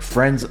 Work,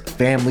 friends,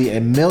 family,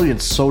 a million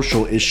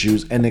social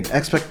issues, and an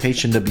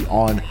expectation to be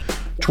on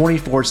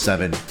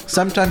 24/7.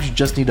 Sometimes you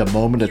just need a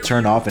moment to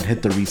turn off and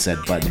hit the reset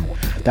button.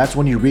 That's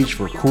when you reach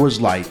for Coors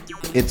Light.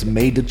 It's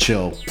made to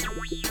chill.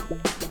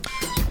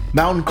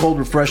 Mountain cold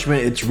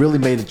refreshment, it's really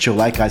made to chill.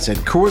 Like I said,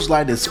 Coors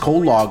Light is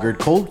cold lagered,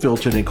 cold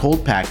filtered, and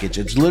cold packaged.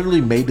 It's literally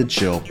made to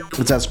chill.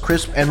 It's as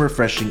crisp and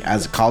refreshing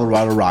as the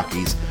Colorado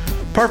Rockies.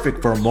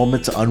 Perfect for a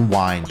moment to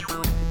unwind.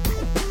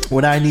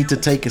 When I need to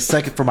take a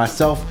second for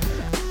myself,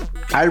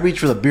 I reach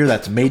for the beer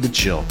that's made to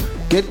chill.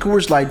 Get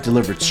Coors Light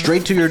delivered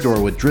straight to your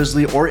door with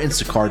Drizzly or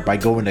Instacart by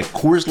going to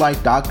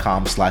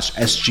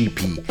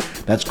CoorsLight.com/SGP.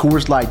 That's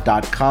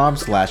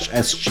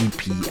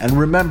CoorsLight.com/SGP. And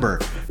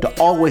remember to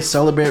always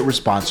celebrate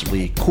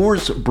responsibly.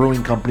 Coors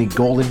Brewing Company,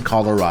 Golden,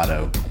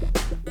 Colorado.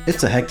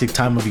 It's a hectic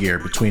time of year.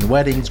 Between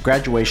weddings,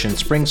 graduation,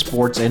 spring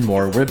sports, and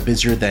more, we're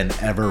busier than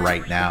ever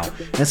right now.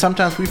 And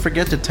sometimes we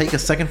forget to take a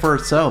second for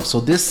ourselves. So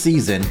this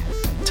season,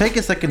 take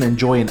a second to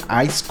enjoy an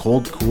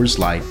ice-cold Coors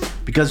Light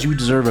because you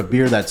deserve a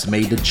beer that's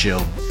made to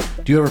chill.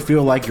 Do you ever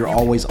feel like you're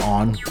always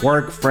on?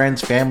 Work,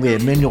 friends, family, a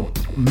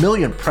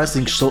million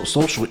pressing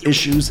social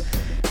issues,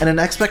 and an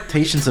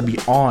expectation to be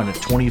on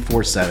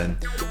 24/7.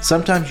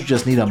 Sometimes you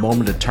just need a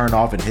moment to turn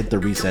off and hit the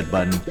reset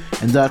button,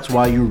 and that's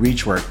why you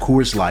reach for a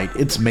Coors Light.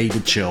 It's made to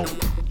chill.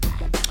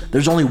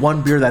 There's only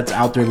one beer that's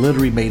out there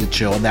literally made to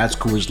chill, and that's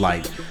Coors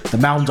Light. The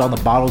mountains on the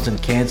bottles and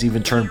cans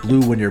even turn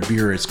blue when your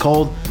beer is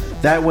cold.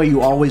 That way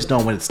you always know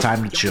when it's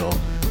time to chill.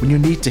 When you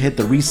need to hit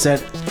the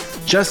reset,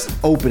 just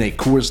open a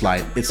Coors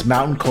Light. It's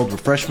mountain cold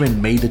refreshment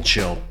made to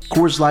chill.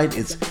 Coors Light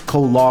is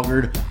cold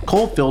lagered,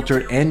 cold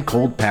filtered, and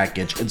cold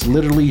packaged. It's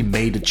literally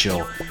made to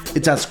chill.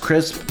 It's as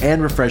crisp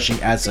and refreshing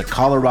as the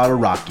Colorado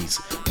Rockies.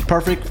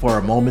 Perfect for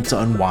a moment to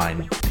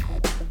unwind.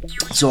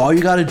 So all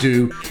you gotta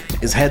do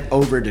is head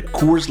over to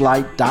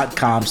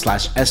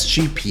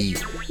CoorsLight.com/SGP.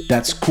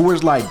 That's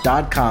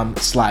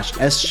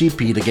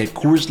CoorsLight.com/SGP to get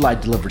Coors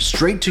Light delivered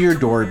straight to your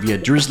door via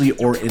Drizzly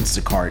or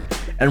Instacart.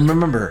 And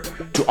remember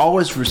to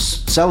always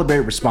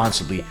celebrate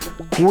responsibly.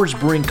 Coors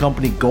Brewing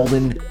Company,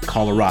 Golden,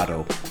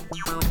 Colorado.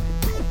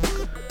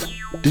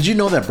 Did you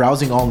know that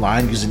browsing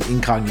online using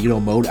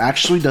incognito mode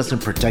actually doesn't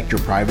protect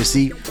your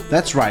privacy?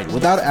 That's right,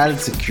 without added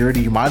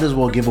security, you might as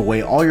well give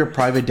away all your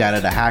private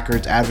data to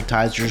hackers,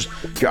 advertisers,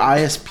 your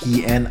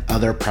ISP, and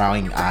other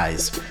prying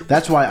eyes.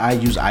 That's why I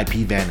use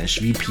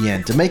IPVanish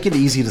VPN to make it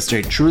easy to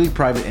stay truly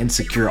private and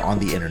secure on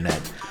the internet.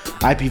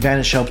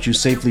 IPVanish helps you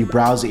safely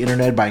browse the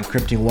internet by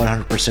encrypting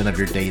 100% of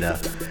your data.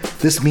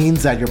 This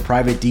means that your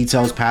private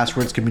details,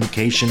 passwords,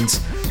 communications,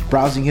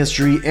 browsing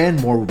history, and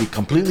more will be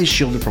completely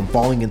shielded from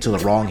falling into the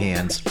wrong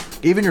hands.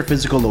 Even your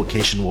physical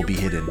location will be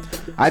hidden.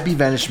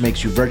 IPVanish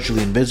makes you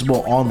virtually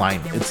invisible online.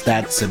 It's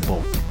that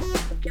simple.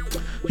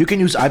 You can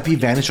use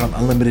IPVanish on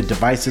unlimited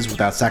devices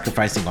without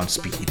sacrificing on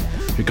speed.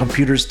 Your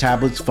computers,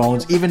 tablets,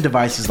 phones, even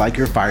devices like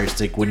your Fire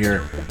Stick when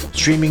you're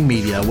streaming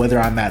media, whether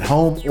I'm at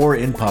home or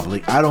in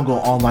public. I don't go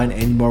online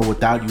anymore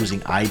without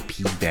using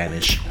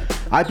IPVanish.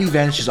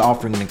 IPVanish is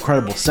offering an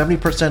incredible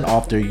 70%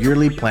 off their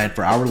yearly plan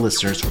for our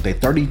listeners with a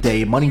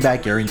 30-day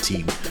money-back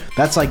guarantee.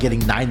 That's like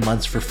getting 9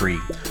 months for free.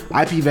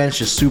 IPVanish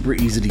is super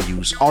easy to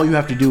use. All you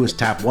have to do is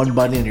tap one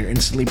button and you're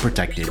instantly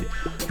protected.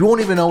 You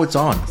won't even know it's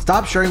on.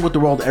 Stop sharing with the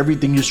world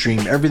everything you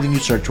stream, everything you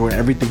search for, and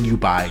everything you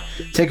buy.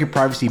 Take your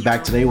privacy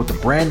back today with a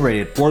brand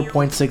rated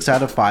 4.6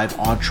 out of 5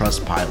 on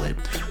Trustpilot.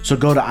 So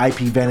go to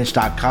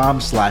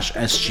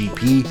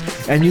IPVanish.com/SGP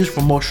and use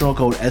promotional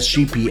code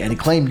SGP and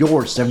claim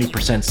your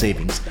 70%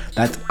 savings.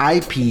 That's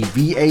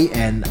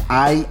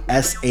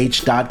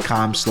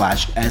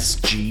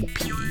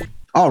IPVanish.com/SGP.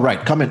 All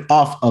right, coming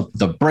off of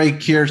the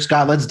break here,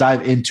 Scott, let's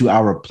dive into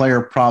our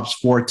player props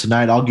for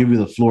tonight. I'll give you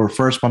the floor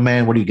first, my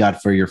man. What do you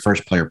got for your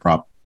first player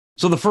prop?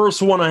 So the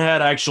first one I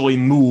had actually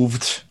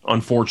moved,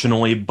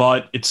 unfortunately,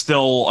 but it's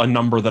still a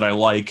number that I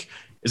like.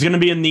 It's going to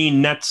be in the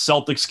Nets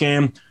Celtics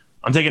game.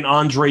 I'm taking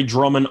Andre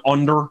Drummond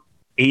under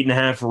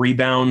 8.5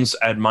 rebounds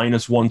at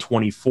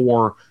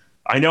 -124.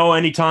 I know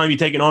anytime you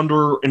take an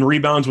under in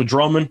rebounds with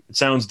Drummond, it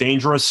sounds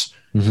dangerous,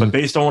 but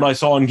based on what I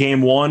saw in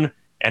game one,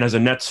 and as a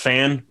Nets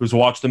fan who's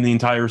watched them the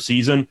entire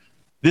season,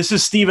 this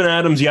is Steven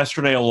Adams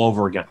yesterday all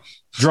over again.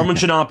 Drummond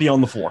should not be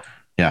on the floor.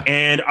 Yeah.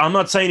 And I'm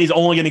not saying he's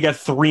only going to get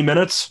 3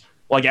 minutes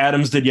like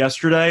Adams did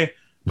yesterday,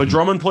 but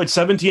Drummond played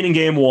 17 in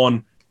game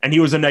one, and he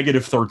was a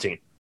 -13.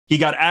 He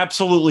got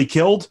absolutely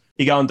killed.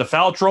 He got into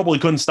foul trouble. He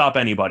couldn't stop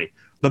anybody.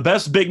 The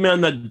best big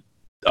man that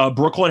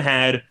Brooklyn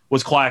had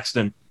was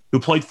Claxton, who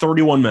played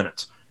 31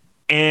 minutes.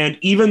 And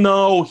even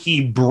though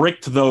he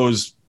bricked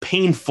those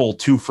painful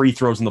 2 free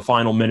throws in the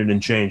final minute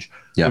and change,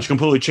 which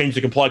completely changed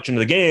the complexion of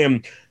the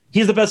game,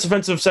 he's the best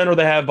defensive center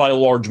they have by a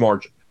large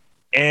margin.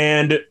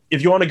 And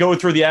if you want to go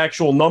through the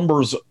actual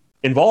numbers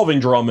involving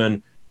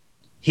Drummond,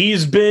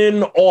 he's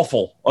been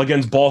awful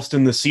against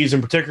Boston this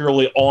season,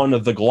 particularly on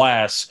the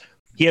glass.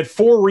 He had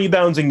 4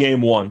 rebounds in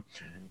game 1.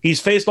 He's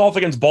faced off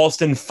against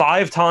Boston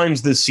 5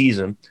 times this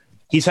season.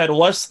 He's had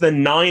less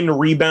than 9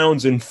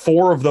 rebounds in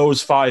 4 of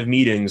those 5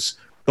 meetings.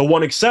 The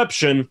one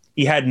exception,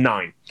 he had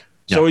 9.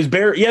 So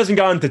he hasn't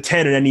gotten to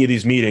 10 in any of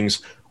these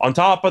meetings. On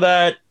top of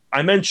that,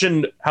 I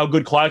mentioned how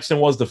good Claxton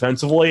was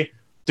defensively.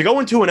 To go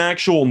into an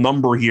actual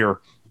number here,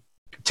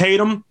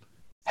 Tatum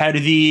had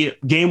the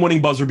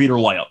game-winning buzzer beater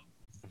layup.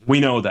 We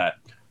know that.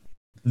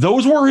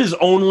 Those were his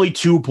only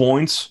 2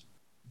 points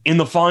in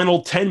the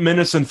final 10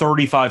 minutes and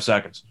 35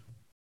 seconds.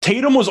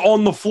 Tatum was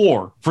on the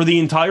floor for the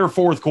entire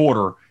fourth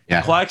quarter.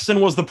 Yeah. Claxton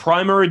was the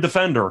primary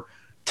defender.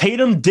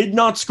 Tatum did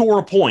not score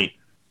a point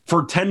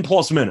for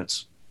 10-plus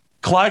minutes.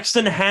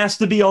 Claxton has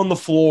to be on the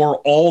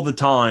floor all the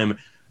time.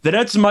 The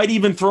Nets might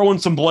even throw in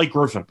some Blake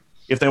Griffin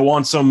if they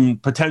want some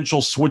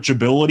potential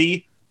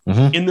switchability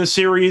in this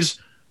series.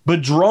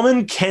 But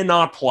Drummond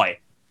cannot play.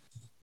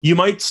 You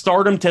might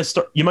start him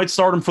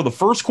for the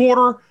first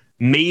quarter,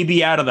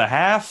 maybe out of the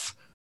half.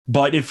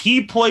 But if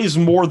he plays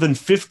more than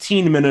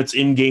 15 minutes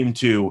in game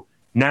 2,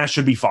 Nash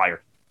should be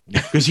fired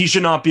because he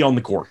should not be on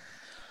the court.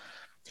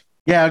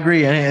 Yeah, I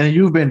agree. And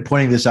you've been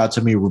pointing this out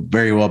to me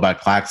very well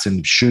about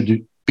Claxton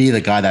should be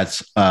the guy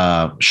that's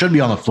should be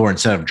on the floor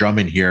instead of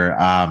Drummond here,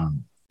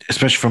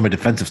 especially from a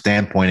defensive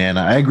standpoint. And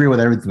I agree with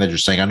everything that you're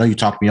saying. I know you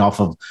talked me off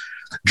of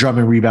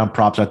Drummond rebound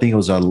props. I think it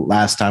was the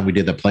last time we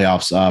did the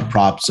playoffs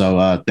prop.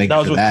 So thank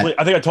you for that.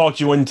 I think I talked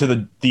you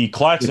into the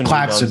Claxton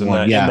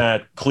one, in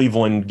that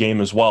Cleveland game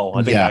as well.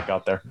 I think that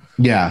got there.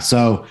 Yeah.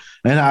 So,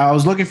 and I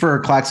was looking for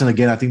Claxton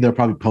again. I think they'll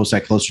probably post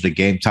that closer to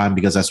game time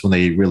because that's when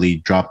they really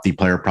drop the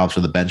player props for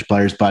the bench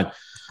players. But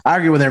I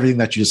agree with everything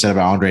that you just said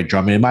about Andre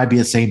Drummond. It might be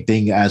the same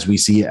thing as we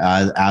see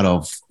out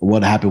of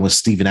what happened with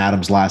Steven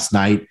Adams last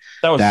night.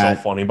 That was so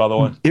funny, by the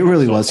way. It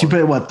really was.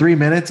 Funny. He played, 3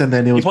 minutes? And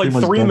then he played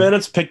 3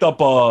 minutes, picked up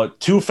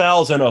 2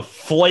 fouls and a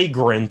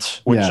flagrant,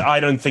 which I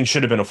don't think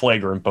should have been a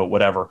flagrant, but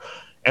whatever.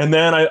 And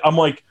then I'm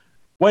like,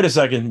 wait a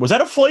second. Was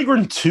that a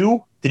flagrant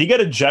 2? Did he get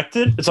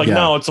ejected? It's like,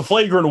 no, it's a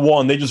flagrant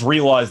 1. They just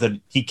realized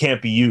that he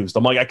can't be used.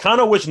 I'm like, I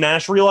kind of wish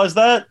Nash realized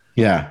that.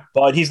 Yeah.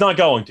 But he's not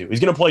going to. He's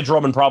going to play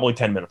Drummond probably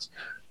 10 minutes.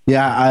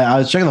 Yeah, I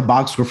was checking the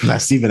box score for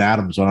that Steven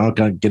Adams one. I'm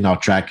not getting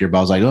off track here, but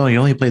I was like, oh, he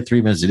only played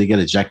 3 minutes. Did he get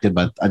ejected?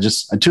 But I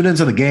tuned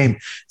into the game,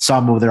 saw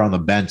him over there on the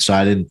bench, so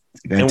I didn't.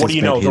 And what do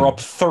you know? They're up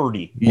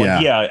 30.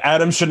 Yeah,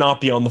 Adams should not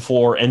be on the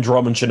floor, and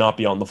Drummond should not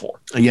be on the floor.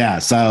 Yeah,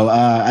 so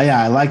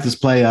I like this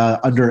play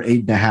under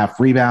 8.5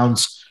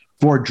 rebounds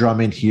for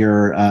Drummond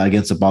here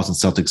against the Boston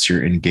Celtics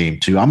here in game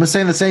 2. I'm going to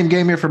stay in the same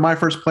game here for my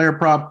first player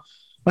prop.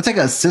 I'm going to take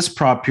an assist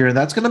prop here, and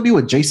that's going to be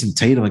with Jason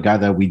Tatum, a guy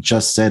that we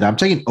just said. I'm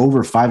taking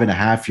over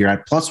 5.5 here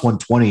at plus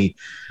 120.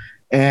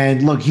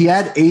 And look, he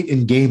had 8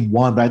 in game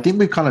 1, but I think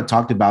we kind of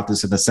talked about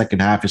this in the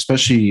second half,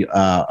 especially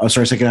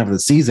second half of the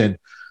season,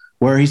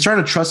 where he's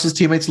trying to trust his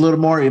teammates a little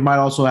more. It might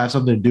also have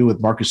something to do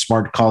with Marcus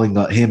Smart calling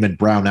him and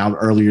Brown out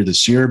earlier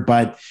this year,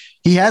 but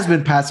he has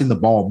been passing the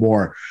ball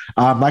more.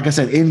 Like I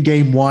said, in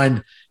game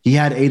 1, he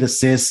had 8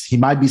 assists. He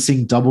might be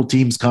seeing double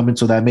teams coming,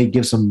 so that may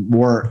give some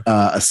more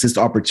assist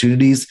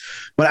opportunities.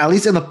 But at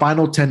least in the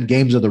final 10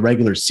 games of the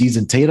regular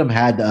season, Tatum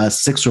had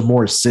 6 or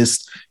more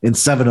assists in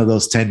 7 of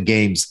those 10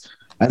 games.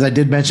 As I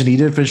did mention, he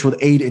did finish with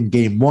 8 in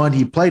game 1.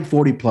 He played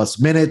 40-plus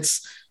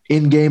minutes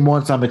in game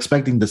 1, so I'm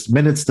expecting this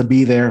minutes to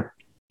be there.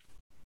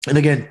 And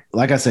again,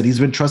 like I said, he's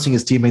been trusting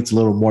his teammates a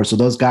little more, so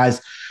those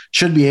guys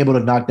should be able to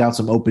knock down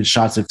some open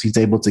shots if he's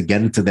able to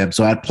get into them.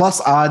 So at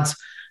plus odds,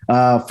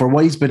 for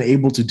what he's been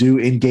able to do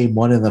in game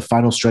 1 in the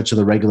final stretch of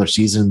the regular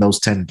season, those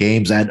 10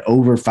 games, at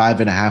over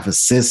 5.5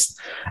 assists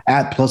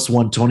at plus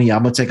 120.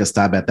 I'm going to take a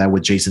stab at that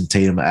with Jason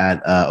Tatum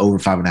at over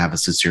 5.5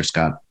 assists here,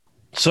 Scott.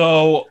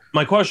 So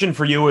my question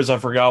for you is, I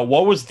forgot,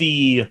 what was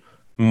the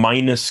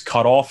minus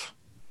cutoff?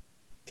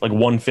 Like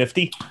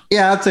 150?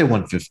 Yeah, I'd say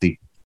 150.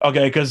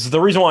 Okay, because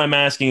the reason why I'm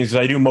asking is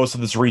because I do most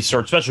of this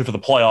research, especially for the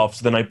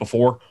playoffs, the night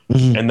before,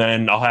 and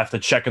then I'll have to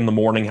check in the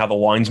morning how the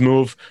lines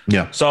move.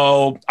 Yeah.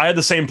 So I had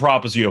the same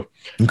prop as you.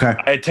 Okay.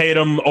 I had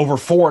Tatum over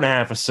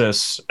 4.5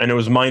 assists, and it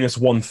was minus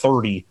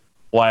 130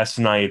 last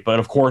night. But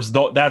of course,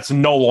 that's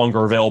no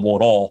longer available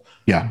at all.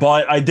 Yeah.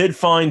 But I did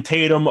find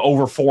Tatum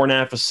over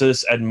 4.5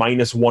 assists at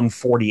minus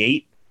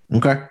 148.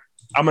 Okay.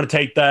 I'm going to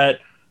take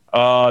that.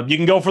 You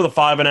can go for the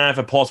 5.5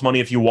 at plus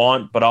money if you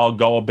want, but I'll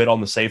go a bit on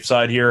the safe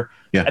side here.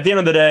 Yeah. At the end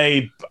of the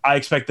day, I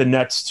expect the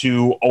Nets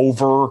to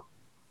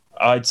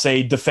I'd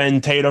say,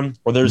 defend Tatum,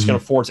 or they're just going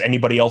to force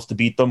anybody else to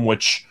beat them,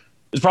 which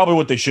is probably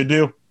what they should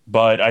do.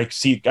 But I can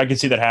see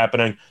that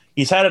happening.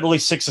 He's had at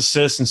least 6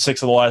 assists in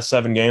 6 of the last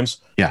 7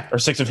 games. Yeah. Or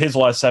 6 of his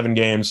last 7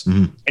 games.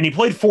 And he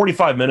played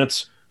 45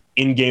 minutes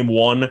in game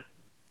 1.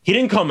 He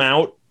didn't come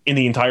out in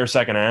the entire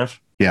second half.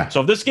 Yeah.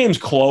 So if this game's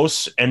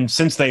close, and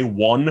since they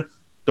won,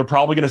 they're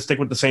probably going to stick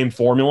with the same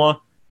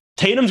formula.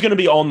 Tatum's going to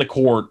be on the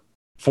court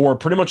for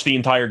pretty much the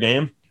entire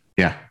game.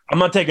 Yeah. I'm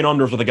not taking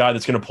unders with a guy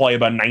that's going to play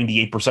about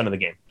 98% of the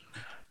game.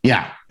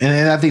 Yeah,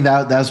 and I think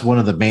that's one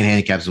of the main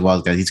handicaps as well.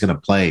 Is that he's going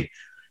to play.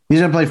 He's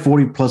going to play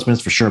 40 plus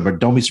minutes for sure, but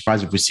don't be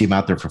surprised if we see him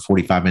out there for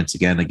 45 minutes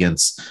again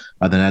against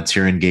the Nets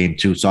here in game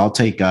 2. So I'll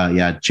take,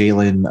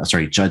 Jason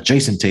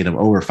Tatum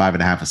over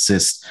 5.5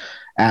 assists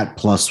at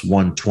plus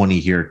 120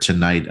 here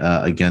tonight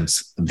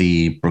against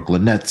the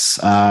Brooklyn Nets.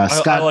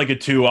 Scott, I like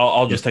it too.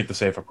 I'll just take the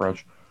safe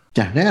approach.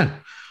 Yeah.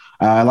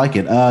 I like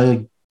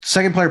it.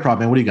 Second player prop,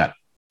 man. What do you got?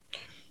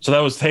 So that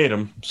was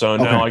Tatum. So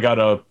now I got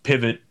to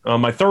pivot.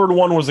 My third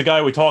one was the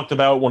guy we talked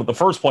about, one of the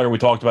first player we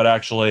talked about,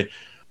 actually.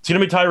 It's going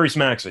to be Tyrese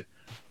Maxey.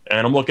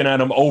 And I'm looking at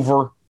him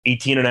over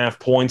 18.5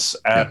 points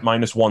at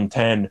minus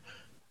 110.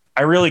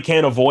 I really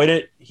can't avoid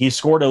it. He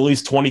scored at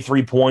least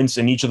 23 points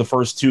in each of the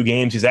first 2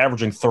 games. He's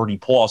averaging 30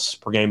 plus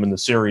per game in the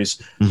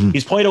series.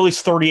 He's played at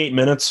least 38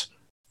 minutes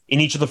in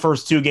each of the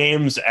first 2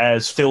 games,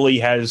 as Philly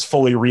has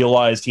fully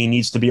realized he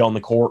needs to be on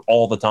the court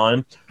all the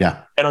time.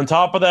 Yeah. And on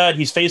top of that,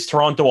 he's faced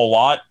Toronto a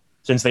lot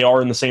since they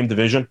are in the same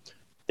division.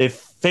 They've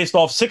faced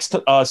off six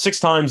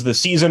times this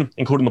season,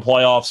 including the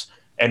playoffs,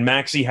 and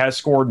Maxey has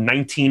scored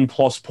 19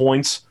 plus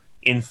points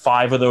in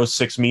 5 of those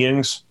 6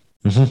 meetings.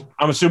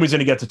 I'm assuming he's going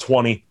to get to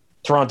 20.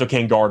 Toronto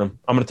can't guard him.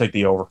 I'm going to take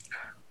the over.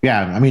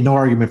 Yeah, I mean, no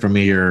argument from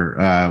me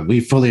here. We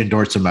fully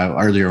endorsed him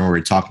earlier when we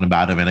were talking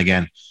about him. And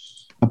again,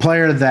 a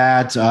player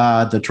that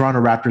the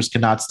Toronto Raptors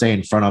cannot stay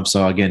in front of.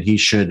 So again, he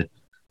should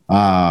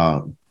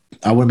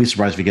I wouldn't be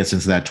surprised if he gets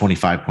into that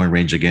 25-point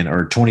range again,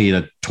 or 20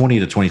 to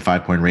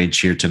 25-point range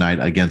here tonight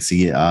against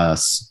the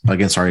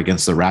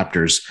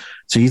Raptors.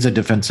 So he's a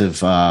defensive,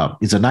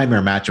 he's a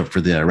nightmare matchup for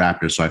the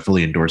Raptors. So I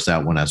fully endorse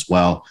that one as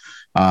well.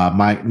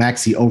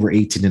 Maxey over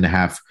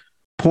 18.5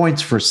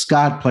 points for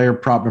Scott, player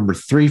prop number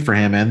 3 for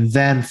him. And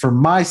then for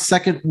my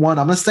second one,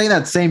 I'm going to stay in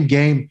that same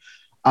game.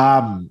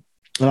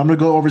 And I'm going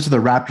to go over to the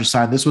Raptors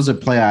side. This was a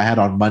play I had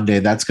on Monday.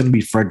 That's going to be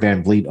Fred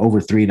VanVleet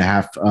over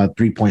 3.5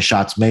 3-point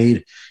shots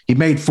made. He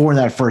made 4 in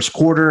that first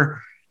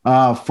quarter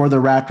for the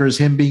Raptors.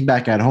 Him being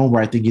back at home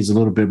where I think he's a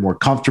little bit more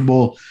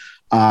comfortable.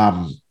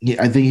 I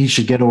think he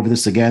should get over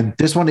this again.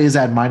 This one is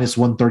at minus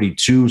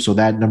 132, so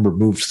that number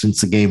moved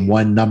since the game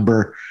 1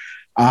 number.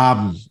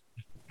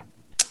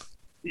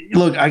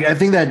 Look, I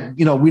think that,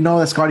 we know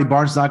that Scotty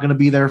Barnes is not going to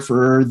be there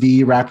for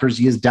the Raptors.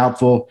 He is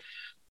doubtful.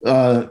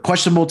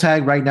 Questionable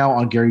tag right now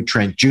on Gary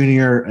Trent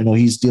Jr. I know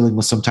he's dealing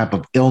with some type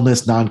of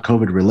illness,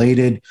 non-COVID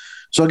related.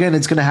 So again,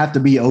 it's going to have to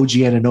be OG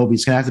Anunoby.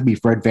 It's going to have to be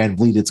Fred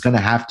VanVleet. It's going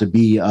to have to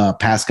be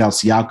Pascal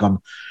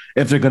Siakam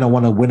if they're going to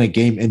want to win a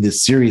game in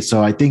this series.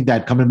 So I think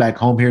that coming back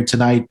home here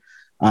tonight,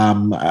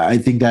 I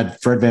think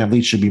that Fred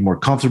VanVleet should be more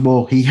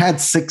comfortable. He had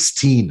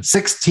 16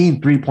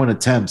 3-point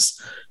attempts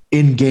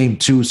in game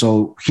 2.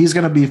 So he's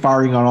going to be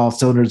firing on all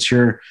cylinders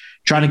here,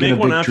 trying to get a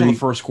victory. After the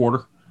first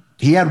quarter.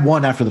 He had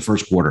 1 after the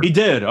first quarter. He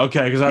did.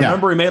 Okay. Because I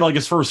remember he made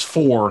his first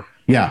 4.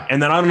 Yeah.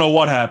 And then I don't know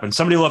what happened.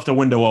 Somebody left a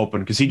window open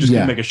because he just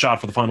couldn't make a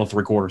shot for the final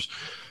 3 quarters.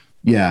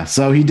 Yeah.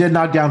 So he did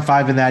knock down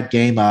 5 in that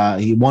game.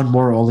 He won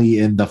more only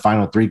in the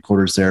final 3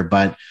 quarters there,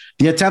 but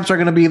the attempts are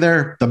going to be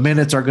there. The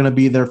minutes are going to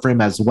be there for him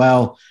as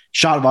well.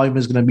 Shot volume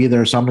is going to be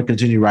there. So I'm going to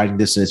continue riding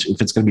this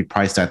if it's going to be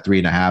priced at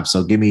 3.5.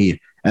 So give me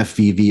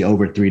FVV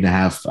over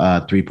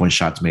 3.5 3-point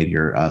shots made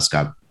here,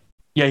 Scott.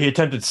 Yeah, he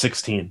attempted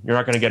 16. You're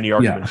not going to get any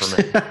argument from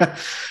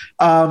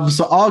me.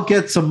 So I'll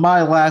get to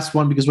my last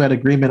one because we had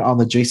agreement on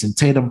the Jason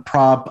Tatum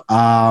prop.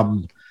 I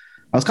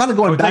was kind of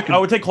going back. I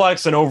would take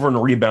Claxton over in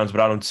rebounds, but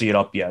I don't see it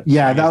up yet.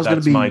 Yeah, that was going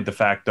to be my de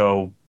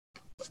facto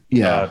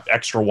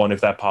extra one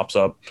if that pops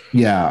up.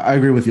 Yeah, I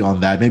agree with you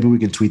on that. Maybe we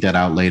can tweet that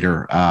out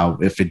later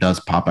if it does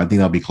pop. I think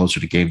that'll be closer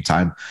to game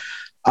time.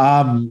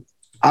 I'm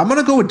going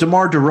to go with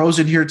DeMar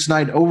DeRozan here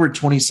tonight over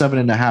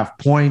 27.5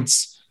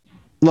 points.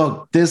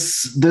 Look,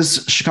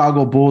 this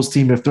Chicago Bulls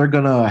team, if they're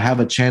going to have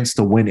a chance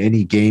to win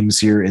any games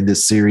here in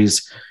this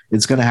series,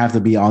 it's going to have to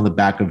be on the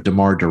back of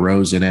DeMar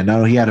DeRozan. And I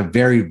know he had a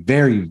very,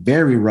 very,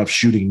 very rough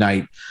shooting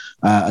night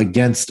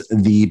against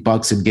the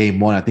Bucks in game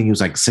 1. I think he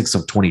was like 6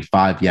 of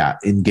 25,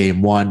 in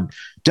game 1.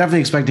 Definitely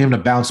expect him to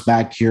bounce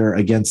back here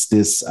against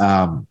this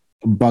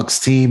Bucks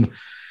team.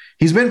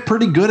 He's been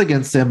pretty good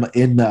against them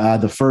in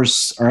the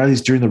first, or at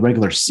least during the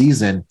regular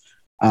season.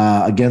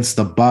 Against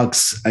the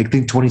Bucks, I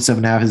think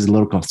 27.5 is a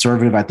little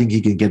conservative. I think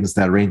he can get into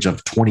that range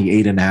of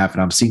 28.5, and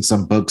I'm seeing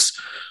some books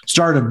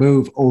start to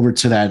move over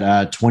to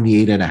that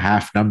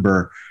 28.5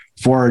 number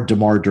for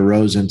DeMar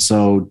DeRozan.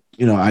 So,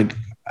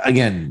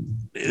 again,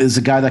 is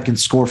a guy that can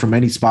score from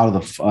any spot of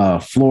the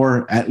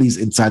floor, at least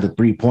inside the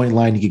 3-point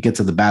line. He can get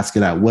to the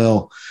basket at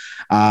will.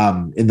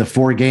 In the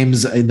 4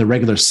 games in the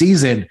regular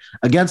season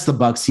against the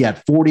Bucks, he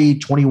had 40,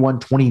 21,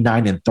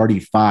 29, and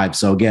 35.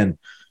 So again,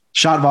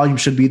 shot volume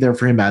should be there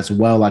for him as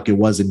well, like it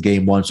was in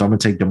game 1. So I'm going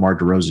to take DeMar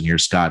DeRozan here,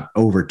 Scott,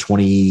 over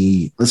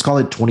 20. Let's call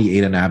it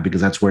 28.5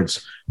 because that's where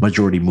it's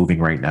majority moving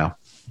right now.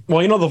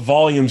 Well, the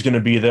volume's going to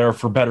be there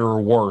for better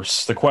or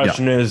worse. The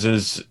question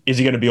is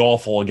he going to be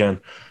awful again?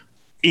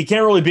 He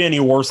can't really be any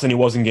worse than he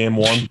was in game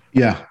 1.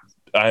 Yeah.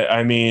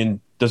 I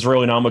mean, there's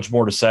really not much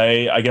more to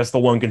say. I guess the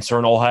one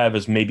concern I'll have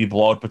is maybe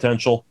blowout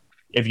potential.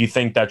 If you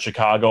think that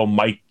Chicago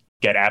might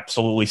get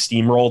absolutely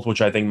steamrolled,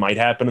 which I think might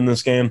happen in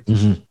this game.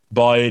 Mm-hmm.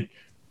 But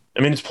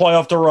I mean, it's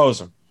playoff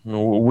DeRozan.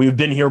 We've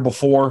been here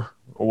before.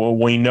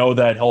 We know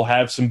that he'll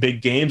have some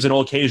big games and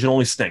he'll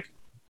occasionally stink.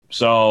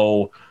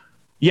 So,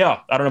 yeah,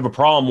 I don't have a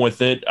problem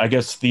with it. I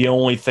guess the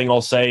only thing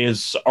I'll say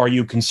is, are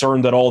you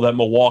concerned at all that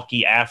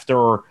Milwaukee,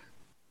 after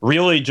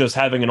really just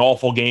having an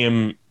awful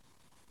game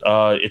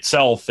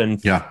itself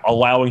and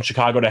allowing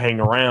Chicago to hang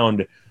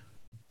around,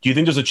 do you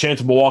think there's a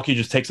chance Milwaukee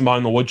just takes them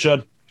behind the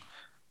woodshed?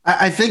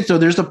 I think so.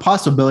 There's a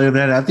possibility of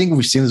that. I think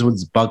we've seen this with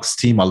this Bucks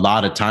team a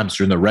lot of times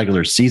during the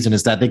regular season,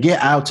 is that they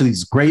get out to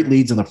these great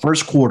leads in the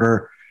first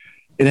quarter.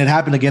 And it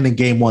happened again in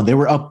game one. They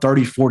were up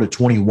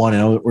 34-21.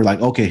 And we're like,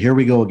 okay, here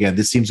we go again.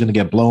 This team's going to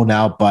get blown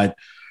out. But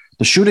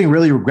the shooting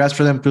really regressed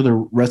for them through the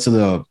rest of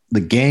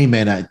the game.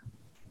 And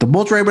the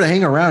Bulls were able to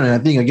hang around. And I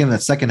think, again, in the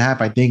second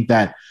half, I think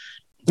that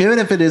even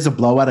if it is a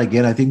blowout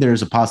again, I think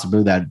there's a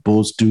possibility that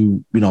Bulls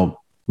do,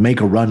 make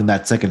a run in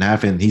that second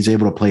half. And he's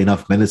able to play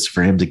enough minutes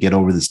for him to get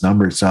over this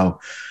number. So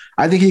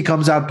I think he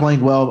comes out playing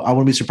well. I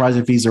wouldn't be surprised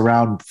if he's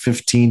around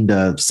 15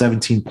 to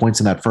 17 points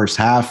in that first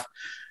half.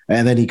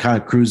 And then he kind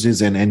of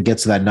cruises and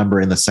gets to that number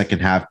in the second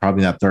half,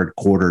 probably in that third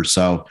quarter.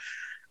 So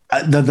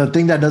the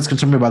thing that does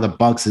concern me about the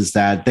Bucks is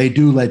that they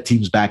do let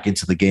teams back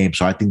into the game.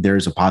 So I think there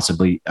is a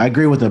possibility. I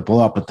agree with the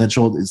blowout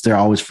potential. It's there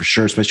always for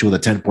sure, especially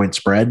with a 10-point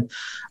spread.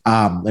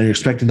 And you're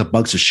expecting the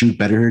Bucks to shoot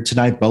better here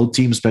tonight, both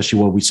teams, especially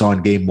what we saw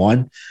in game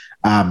one.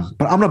 But I'm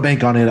going to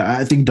bank on it.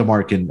 I think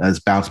DeMar has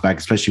bounced back,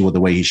 especially with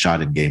the way he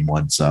shot in game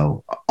one.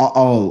 So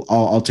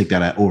I'll take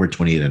that at over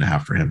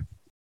 28.5 for him.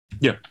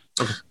 Yeah.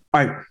 Okay.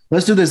 All right,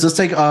 let's do this. Let's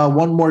take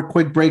one more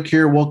quick break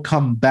here. We'll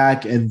come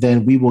back, and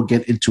then we will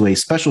get into a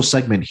special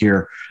segment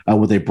here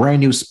with a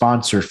brand new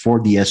sponsor for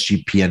the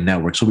SGPN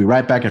network. So we'll be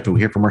right back after we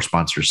hear from our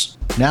sponsors.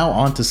 Now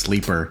on to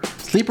Sleeper.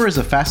 Sleeper is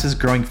the fastest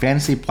growing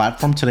fantasy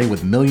platform today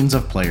with millions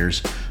of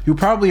players. You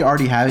probably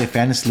already have a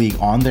fantasy league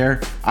on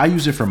there. I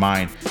use it for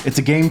mine. It's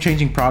a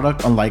game-changing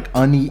product unlike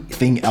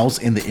anything else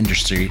in the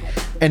industry.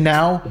 And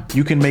now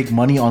you can make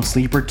money on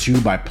Sleeper too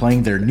by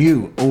playing their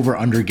new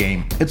over-under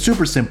game. It's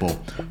super simple.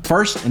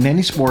 First, in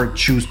any sport,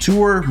 choose 2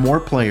 or more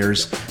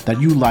players that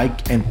you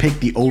like and pick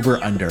the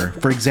over-under.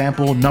 For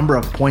example, number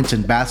of points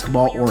in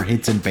basketball or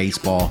hits in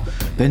baseball.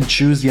 Then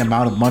choose the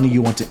amount of money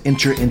you want to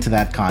enter into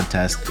that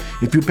contest.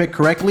 If you pick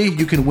correctly,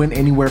 you can win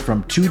anywhere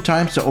from 2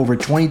 times to over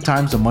 20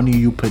 times the money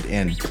you put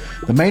in.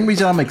 The main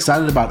reason I'm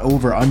excited about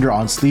Over Under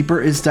on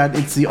Sleeper is that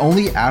it's the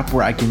only app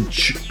where I can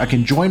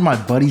join my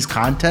buddies'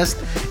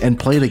 contest and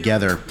play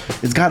together.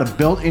 It's got a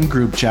built-in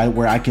group chat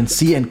where I can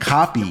see and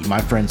copy my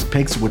friends'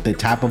 picks with the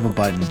tap of a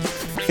button.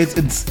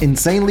 It's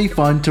insanely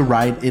fun to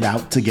ride it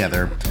out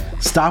together.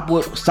 Stop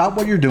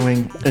what you're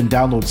doing and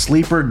download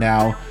Sleeper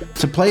now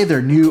to play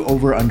their new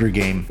Over Under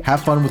game.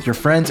 Have fun with your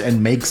friends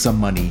and make some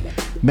money.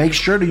 Make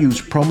sure to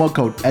use promo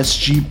code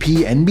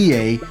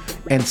SGPNBA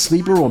and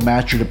Sleeper will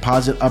match your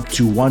deposit up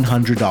to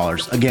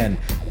 $100. Again,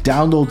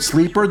 download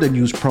Sleeper, then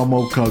use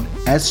promo code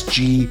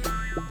SGPNBA.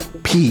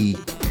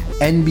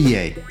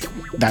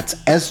 That's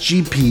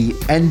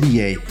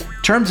SGPNBA.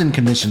 Terms and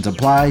conditions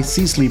apply.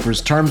 See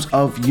Sleeper's terms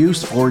of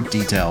use for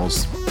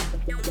details.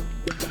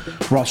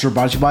 We're also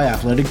brought to you by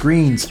Athletic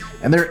Greens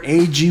and their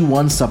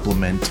AG1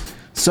 supplement.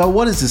 So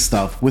what is this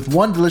stuff? With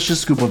one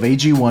delicious scoop of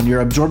AG1, you're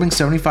absorbing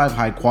 75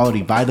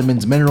 high-quality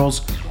vitamins,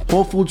 minerals,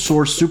 whole food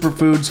source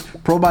superfoods,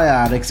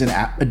 probiotics, and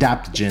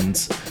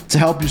adaptogens to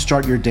help you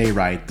start your day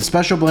right. The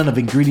special blend of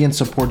ingredients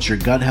supports your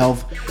gut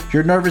health,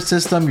 your nervous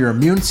system, your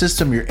immune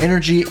system, your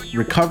energy,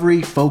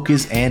 recovery,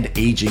 focus, and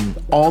aging.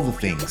 All the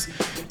things.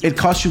 It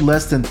costs you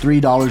less than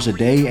 $3 a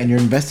day, and you're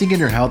investing in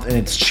your health, and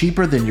it's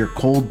cheaper than your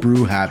cold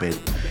brew habit.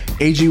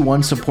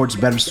 AG1 supports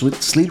better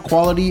sleep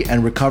quality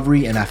and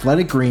recovery, and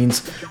Athletic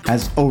Greens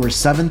has over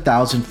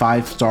 7,000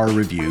 5-star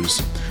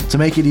reviews. To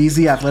make it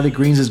easy, Athletic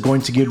Greens is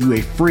going to give you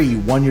a free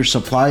 1-year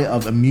supply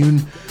of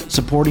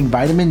immune-supporting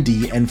vitamin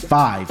D and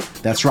 5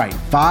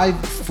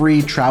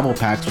 free travel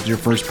packs with your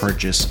first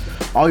purchase.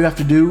 All you have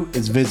to do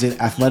is visit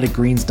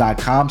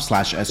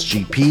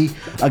athleticgreens.com/SGP.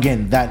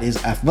 Again, that is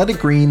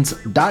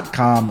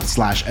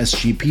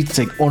athleticgreens.com/SGP to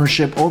take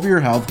ownership over your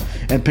health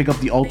and pick up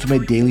the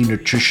ultimate daily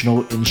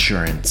nutritional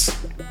insurance.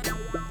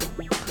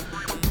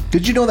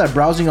 Did you know that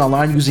browsing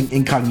online using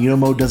incognito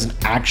mode doesn't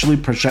actually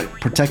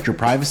protect your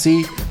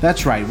privacy?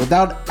 That's right,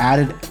 without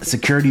added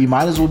security, you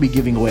might as well be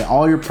giving away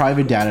all your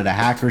private data to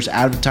hackers,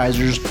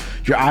 advertisers,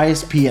 your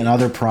ISP, and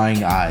other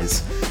prying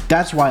eyes.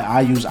 That's why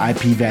I use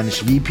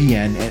IPVanish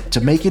VPN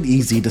to make it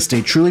easy to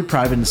stay truly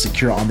private and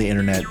secure on the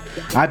internet.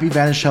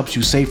 IPVanish helps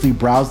you safely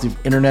browse the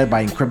internet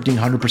by encrypting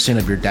 100%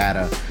 of your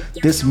data.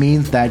 This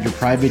means that your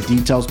private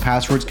details,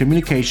 passwords,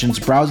 communications,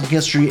 browsing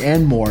history,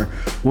 and more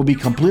will be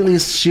completely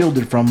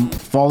shielded from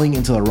falling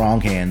into the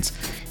wrong hands.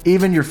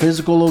 Even your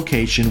physical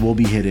location will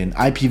be hidden.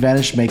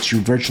 IPVanish makes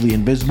you virtually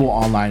invisible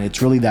online.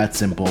 It's really that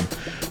simple.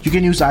 You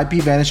can use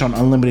IPVanish on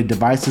unlimited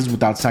devices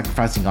without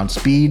sacrificing on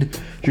speed.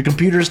 Your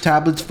computers,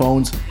 tablets,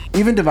 phones,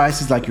 even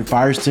devices like your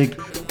Fire Stick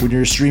when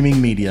you're streaming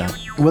media.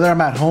 Whether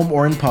I'm at home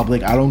or in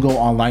public, I don't go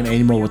online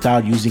anymore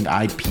without using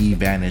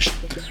IPVanish.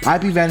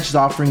 IPVanish is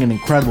offering an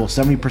incredible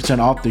 70%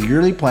 off the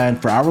yearly plan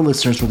for our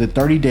listeners with a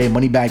 30-day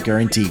money-back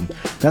guarantee.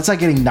 That's like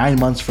getting 9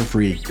 months for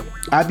free.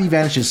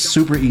 IPVanish is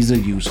super easy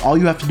to use. All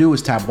you have to do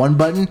is tap one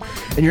button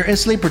and you're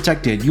instantly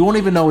protected. You won't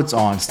even know it's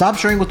on. Stop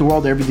sharing with the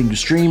world everything you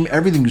stream,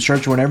 everything you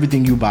search for, and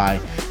everything you buy.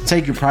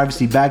 Take your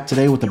privacy back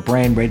today with a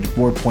brand rated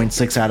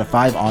 4.6 out of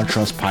 5 on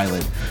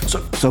Trustpilot.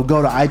 So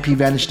go to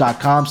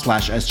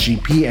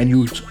ipvanish.com/SGP and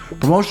use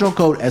promotional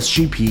code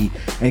SGP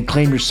and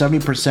claim your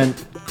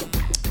 70%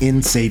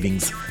 in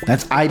savings.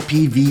 That's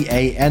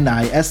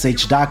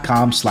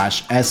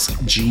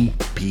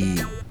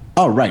ipvanish.com/SGP.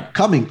 All right,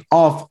 coming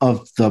off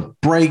of the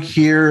break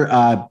here,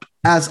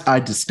 as I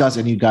discussed,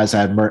 and you guys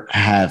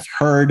have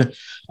heard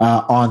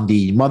on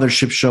the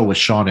Mothership Show with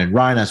Sean and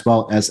Ryan, as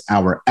well as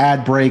our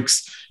ad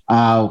breaks,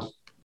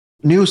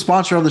 new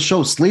sponsor of the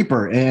show,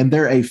 Sleeper, and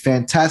they're a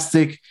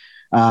fantastic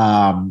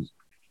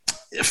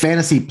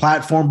fantasy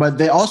platform, but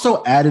they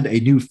also added a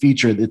new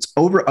feature that's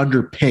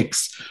over-under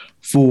picks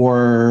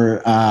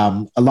for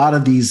a lot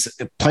of these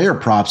player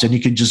props, and you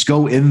can just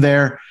go in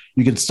there.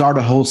 You can start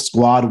a whole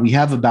squad. We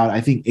have about, I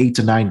think, 8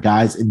 to 9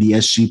 guys in the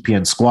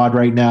SGPN squad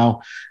right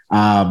now.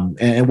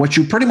 And what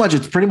you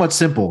it's pretty much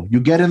simple. You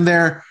get in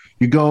there,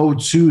 you go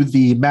to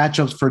the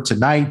matchups for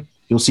tonight.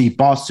 You'll see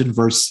Boston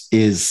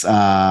versus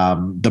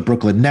the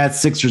Brooklyn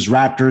Nets, Sixers,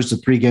 Raptors, the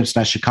 3 games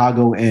tonight,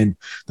 Chicago and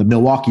the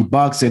Milwaukee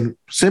Bucks. And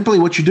simply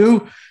what you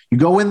do, you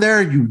go in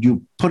there,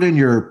 you put in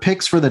your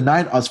picks for the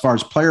night as far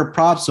as player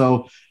props.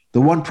 So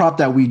the one prop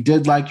that we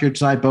did like here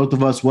tonight, both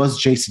of us,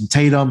 was Jason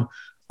Tatum.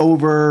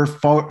 Over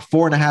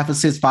 4.5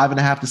 assists,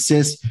 5.5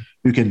 assists.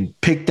 You can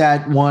pick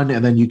that one,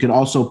 and then you can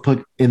also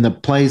put in the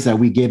plays that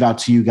we gave out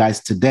to you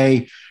guys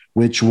today,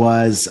 which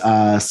was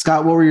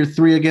Scott. What were your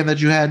 3 again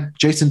that you had?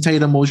 Jason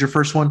Tatum. What was your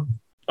first one?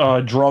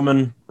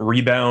 Drummond,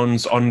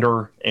 rebounds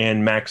under,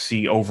 and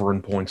Maxey over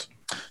in points.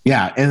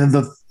 Yeah, and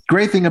the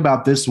great thing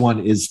about this one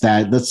is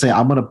that, let's say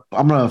I'm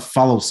gonna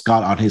follow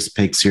Scott on his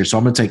picks here, so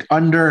I'm gonna take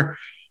under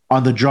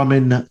on the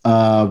Drummond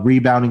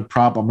rebounding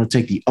prop. I'm going to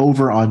take the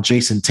over on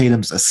Jason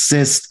Tatum's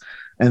assist,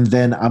 and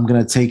then I'm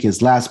going to take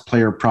his last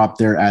player prop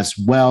there as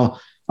well.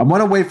 I'm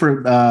going to wait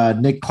for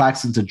Nick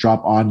Claxton to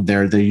drop on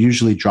there. They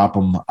usually drop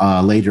them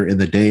later in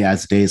the day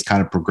as the day is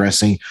kind of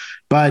progressing.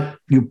 But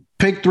you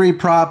pick 3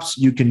 props.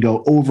 You can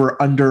go over,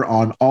 under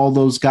on all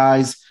those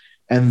guys,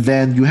 and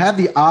then you have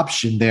the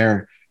option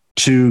there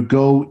to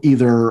go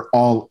either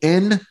all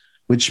in,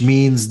 which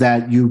means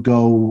that you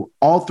go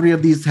all 3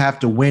 of these have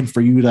to win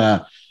for you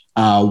to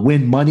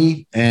win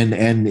money,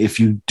 and if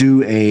you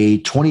do a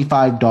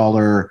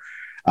 $25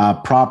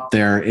 prop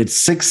there,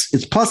 it's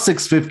plus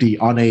 650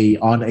 on a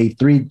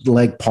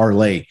 3-leg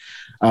parlay,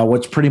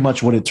 which pretty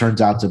much what it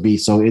turns out to be.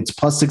 So it's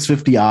plus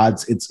 650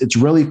 odds. It's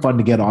really fun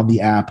to get on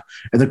the app,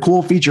 and the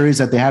cool feature is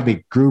that they have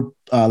a group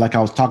like I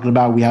was talking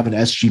about. We have an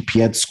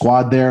SGPN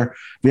squad there.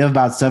 We have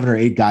about 7 or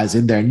 8 guys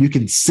in there, and you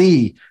can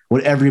see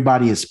what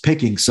everybody is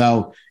picking.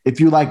 So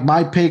if you like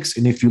my picks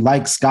and if you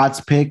like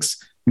Scott's picks,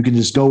 you can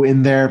just go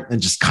in there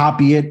and just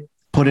copy it,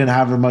 put in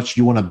however much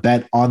you want to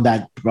bet on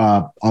that,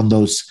 on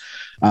those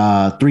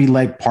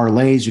 3-leg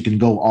parlays. You can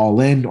go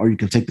all in, or you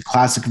can take the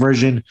classic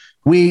version.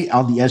 We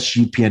on the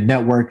SGPN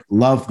network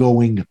love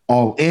going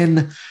all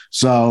in.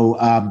 So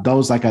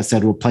those, like I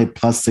said, will play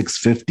plus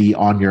 650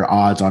 on your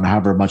odds on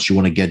however much you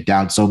want to get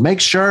down. So make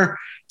sure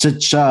to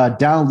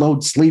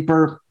download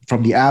Sleeper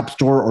from the App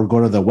Store or go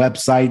to the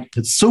website.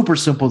 It's super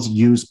simple to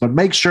use, but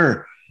make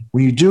sure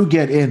when you do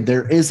get in,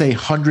 there is a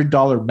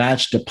 $100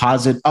 match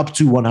deposit up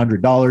to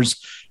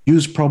 $100.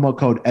 Use promo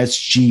code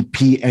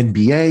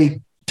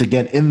SGPNBA to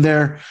get in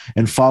there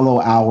and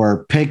follow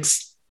our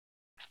picks.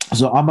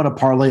 So I'm going to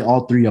parlay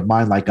all 3 of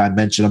mine. Like I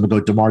mentioned, I'm going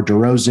to go DeMar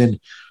DeRozan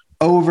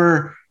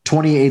over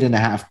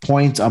 28.5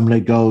 points. I'm going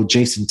to go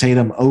Jason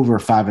Tatum over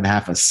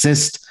 5.5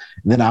 assists.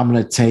 And then I'm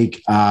going to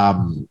take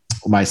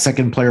my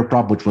second player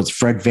prop, which was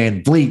Fred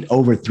VanVleet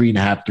over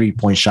 3.5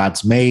 3-point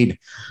shots made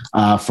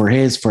for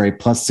a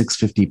plus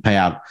 650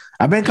 payout.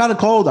 I've been kind of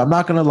cold, I'm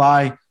not going to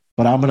lie,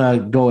 but I'm going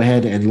to go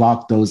ahead and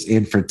lock those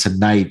in for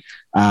tonight.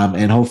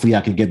 And hopefully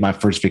I can get my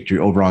first victory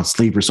over on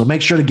Sleeper. So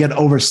make sure to get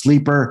over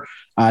Sleeper,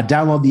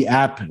 download the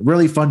app,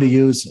 really fun to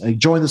use,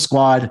 join the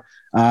squad.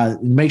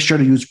 Make sure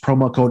to use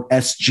promo code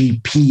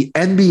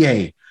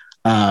SGPNBA.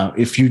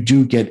 If you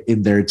do get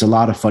in there, it's a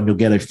lot of fun. You'll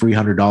get a free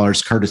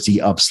 $100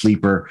 courtesy of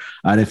Sleeper.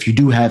 And if you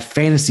do have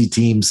fantasy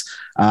teams,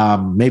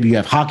 maybe you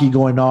have hockey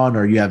going on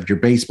or you have your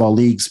baseball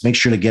leagues, make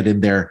sure to get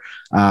in there.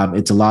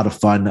 It's a lot of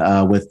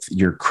fun with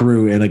your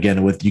crew. And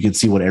again, you can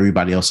see what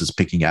everybody else is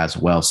picking as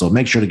well. So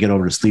make sure to get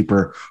over to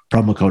Sleeper,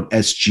 promo code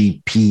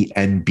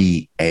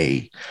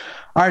SGPNBA.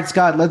 All right,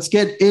 Scott, let's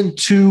get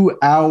into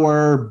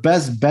our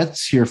best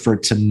bets here for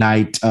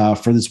tonight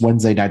for this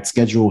Wednesday night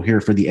schedule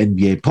here for the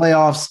NBA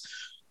playoffs.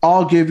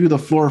 I'll give you the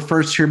floor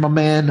first here, my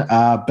man.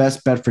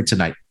 Best bet for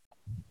tonight.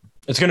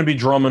 It's going to be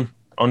Drummond,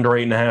 under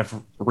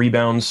 8.5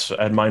 rebounds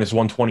at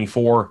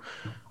 -124.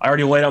 I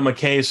already laid out my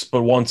case,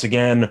 but once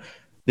again,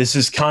 this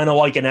is kind of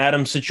like an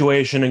Adams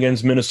situation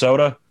against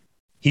Minnesota.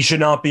 He should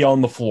not be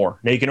on the floor.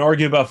 Now, you can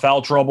argue about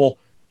foul trouble.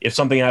 If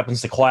something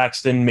happens to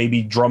Claxton,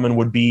 maybe Drummond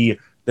would be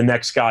the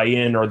next guy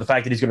in, or the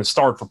fact that he's going to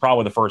start for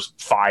probably the first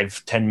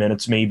 5-10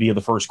 minutes maybe of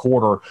the first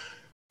quarter.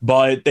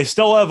 But they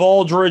still have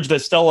Aldridge. They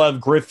still have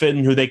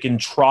Griffin, who they can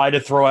try to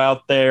throw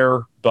out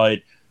there. But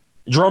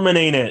Drummond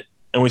ain't it.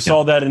 And we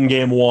saw that in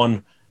game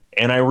one.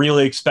 And I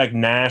really expect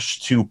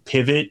Nash to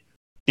pivot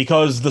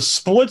because the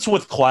splits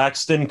with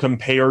Claxton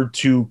compared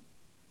to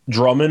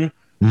Drummond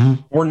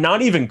were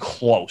not even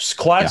close.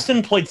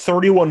 Claxton played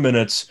 31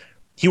 minutes.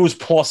 He was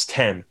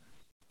 +10.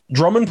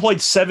 Drummond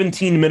played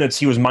 17 minutes.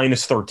 He was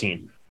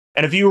 -13.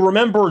 And if you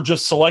remember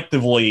just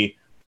selectively,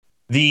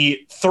 the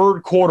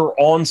third quarter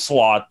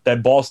onslaught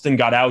that Boston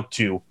got out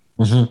to,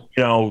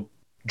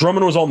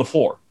 Drummond was on the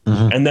floor.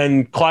 And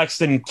then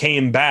Claxton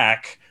came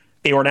back.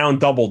 They were down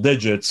double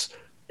digits.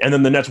 And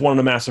then the Nets won on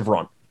a massive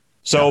run.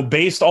 So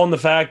based on the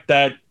fact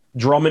that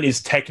Drummond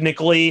is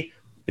technically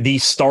the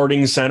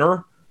starting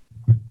center,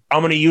 I'm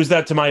going to use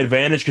that to my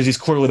advantage because he's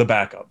clearly the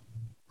backup.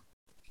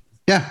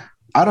 Yeah,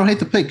 I don't hate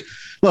the pick.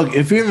 Look,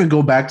 if you even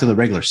go back to the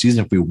regular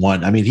season, if we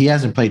won, I mean, he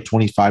hasn't played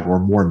 25 or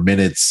more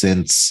minutes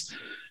since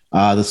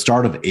the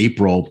start of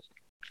April.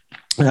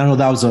 And I know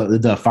that was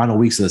the final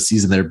weeks of the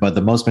season there, but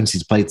the most minutes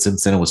he's played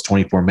since then was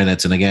 24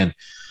 minutes. And again,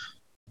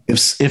 if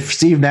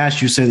Steve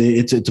Nash, you said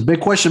it's a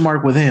big question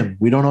mark with him.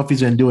 We don't know if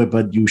he's going to do it,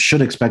 but you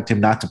should expect him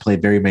not to play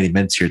very many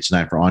minutes here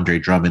tonight for Andre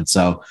Drummond.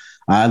 So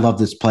I love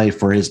this play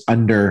for his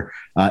under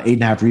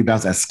 8.5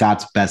 rebounds as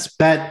Scott's best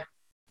bet.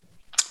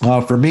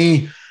 For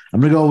me, I'm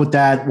going to go with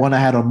that one I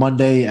had on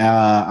Monday.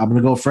 I'm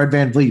going to go Fred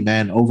VanVleet,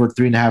 man, over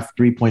 3.5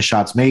 3-point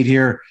shots made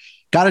here.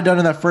 Got it done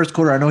in that first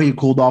quarter. I know he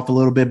cooled off a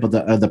little bit, but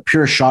the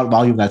pure shot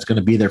volume that's going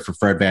to be there for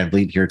Fred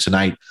VanVleet here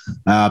tonight,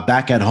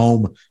 back at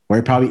home, where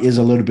he probably is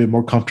a little bit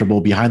more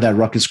comfortable behind that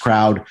ruckus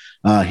crowd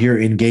here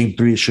in game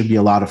 3. It should be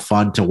a lot of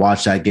fun to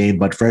watch that game.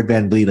 But Fred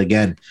VanVleet,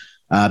 again,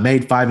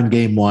 made 5 in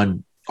game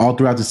 1. All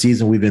throughout the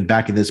season, we've been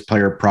backing this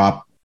player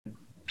prop.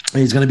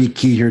 He's going to be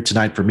key here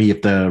tonight for me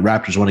if the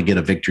Raptors want to get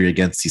a victory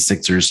against the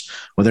Sixers,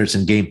 whether it's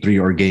in game 3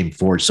 or game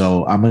 4.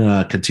 So I'm going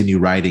to continue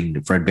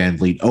riding Fred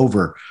VanVleet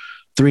over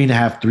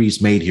 3.5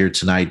 threes made here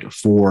tonight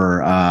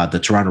for the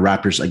Toronto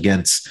Raptors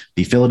against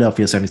the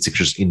Philadelphia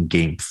 76ers in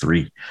game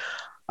 3.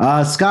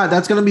 Scott,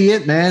 that's going to be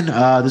it, man.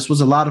 This was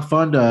a lot of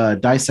fun to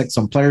dissect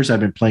some players that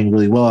have been playing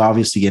really well,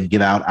 obviously, and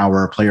give out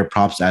our player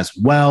props as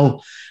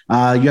well. You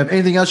have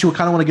anything else you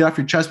kind of want to get off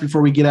your chest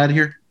before we get out of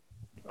here?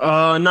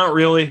 Not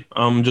really.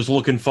 I'm just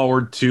looking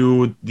forward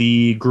to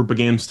the group of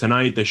games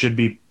tonight. They should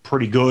be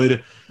pretty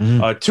good.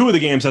 2 of the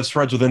games have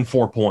spreads within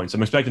 4 points.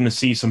 I'm expecting to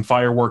see some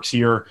fireworks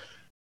here.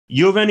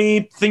 You have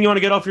anything you want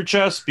to get off your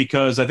chest?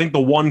 Because I think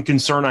the one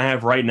concern I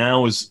have right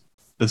now is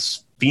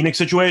this Phoenix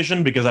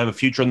situation, because I have a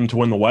future them to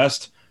win the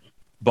West.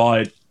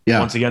 But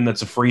once again,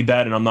 that's a free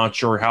bet, and I'm not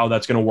sure how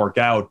that's going to work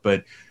out.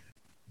 But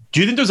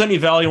do you think there's any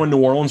value in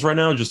New Orleans right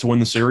now just to win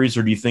the series,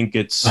 or do you think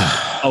it's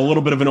a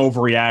little bit of an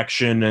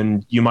overreaction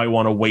and you might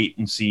want to wait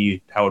and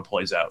see how it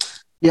plays out?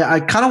 Yeah, I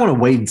kind of want to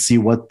wait and see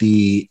what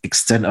the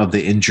extent of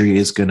the injury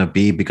is going to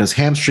be, because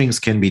hamstrings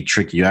can be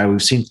tricky.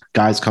 We've seen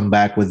guys come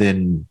back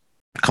within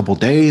a couple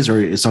days,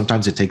 or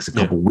sometimes it takes a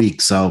couple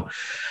weeks. So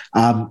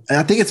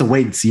I think it's a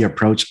wait and see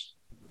approach.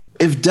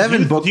 If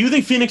Devin Booker, do you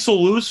think Phoenix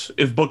will lose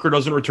if Booker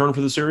doesn't return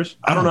for the series?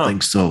 I don't know.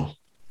 Think so.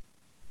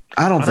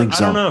 I don't think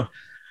so. I don't know.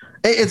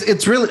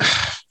 It's really,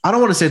 I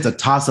don't want to say it's a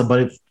toss up,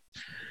 but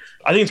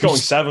I think it's going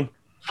 7.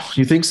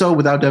 You think so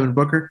without Devin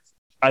Booker?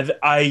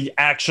 I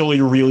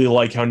actually really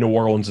like how New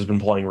Orleans has been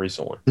playing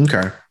recently.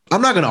 Okay.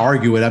 I'm not going to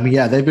argue it. I mean,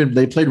 yeah,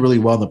 they played really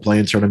well in the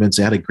play-in tournaments.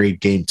 They had a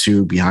great game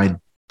too behind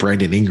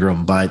Brandon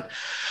Ingram, but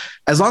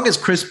as long as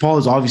Chris Paul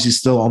is obviously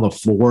still on the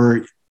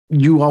floor,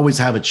 you always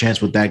have a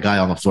chance with that guy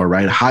on the floor,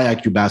 right? A high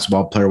IQ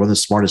basketball player, one of the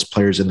smartest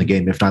players in the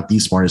game, if not the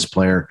smartest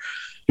player.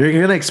 You're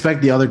going to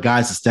expect the other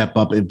guys to step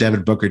up if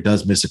Devin Booker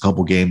does miss a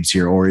couple games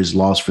here or is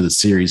lost for the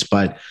series.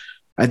 But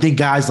I think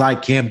guys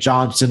like Cam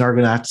Johnson are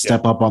going to have to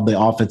step up on the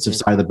offensive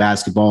side of the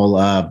basketball.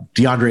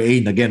 DeAndre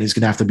Ayton, again, is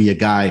going to have to be a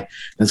guy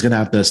that's going to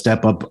have to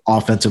step up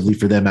offensively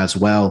for them as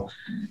well.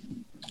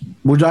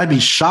 Would I be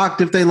shocked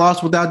if they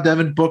lost without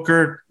Devin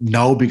Booker?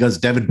 No, because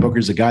Devin Booker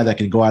is a guy that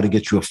can go out and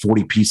get you a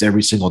 40-piece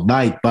every single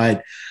night.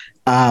 But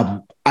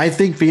I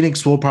think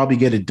Phoenix will probably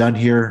get it done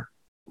here,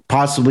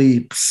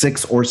 possibly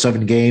 6 or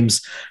 7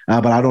 games.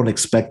 But I don't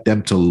expect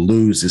them to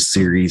lose this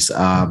series.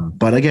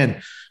 But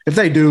again, if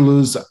they do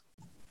lose,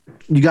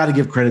 you got to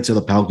give credit to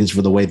the Pelicans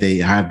for the way they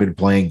have been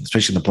playing,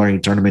 especially in the play-in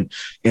tournament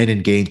and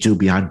in game 2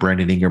 behind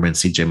Brandon Ingram and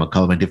CJ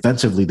McCollum. And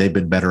defensively, they've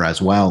been better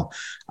as well.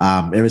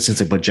 Ever since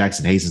they put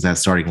Jackson Hayes in that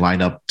starting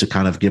lineup to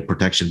kind of get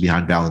protection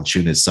behind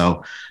Valanciunas.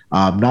 So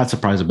I'm not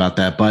surprised about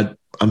that, but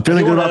I'm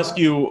feeling good. I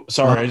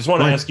just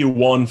want to ask you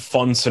one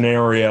fun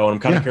scenario, and I'm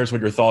kind of curious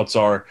what your thoughts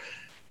are.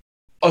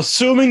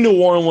 Assuming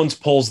New Orleans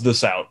pulls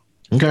this out,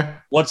 Okay.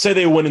 Let's say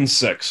they win in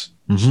 6.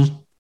 Mm-hmm.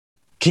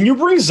 Can you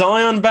bring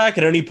Zion back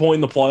at any point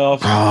in the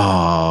playoffs?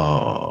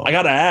 Oh. I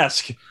got to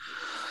ask.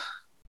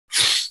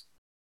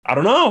 I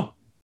don't know.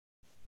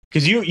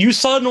 Because you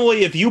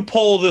suddenly, if you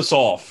pull this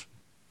off,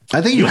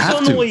 I think you have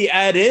suddenly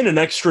add in an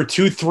extra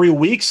 2-3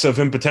 weeks of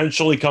him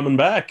potentially coming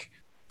back.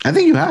 I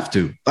think you have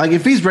to. Like,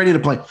 if he's ready to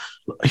play,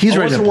 he's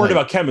ready to play. I'm worried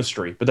about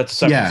chemistry, but that's a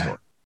separate story.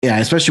 Yeah,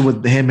 especially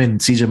with him and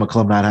CJ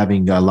McCollum not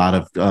having a lot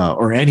of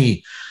or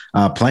any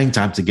playing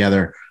time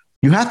together.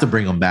 You have to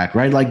bring them back,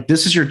 right? Like,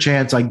 this is your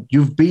chance. Like,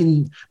 you've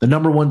beaten the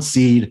number 1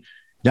 seed.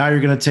 Now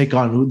you're going to take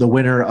on the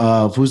winner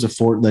of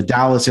the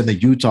Dallas and the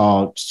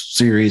Utah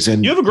series.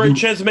 And you have a great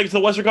chance to make it to the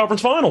Western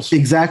Conference Finals.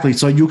 Exactly.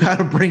 So you got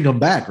to bring them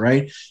back,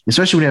 right?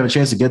 Especially when you have a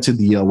chance to get to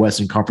the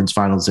Western Conference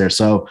Finals there.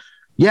 So,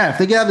 yeah, if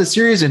they get out of the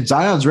series and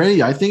Zion's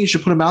ready, I think you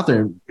should put him out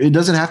there. It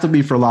doesn't have to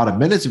be for a lot of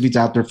minutes if he's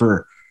out there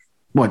for,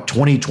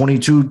 20,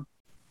 22,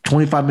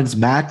 25 minutes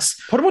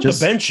max. Put him with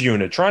the bench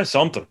unit. Try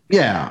something.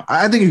 Yeah,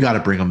 I think you got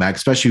to bring him back,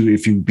 especially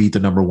if you beat the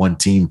number 1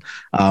 team.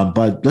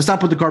 But let's not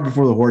put the cart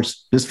before the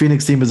horse. This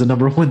Phoenix team is the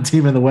number 1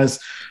 team in the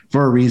West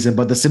for a reason.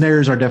 But the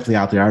scenarios are definitely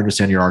out there. I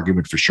understand your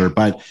argument for sure.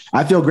 But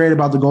I feel great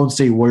about the Golden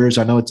State Warriors.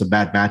 I know it's a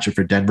bad matchup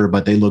for Denver,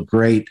 but they look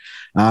great.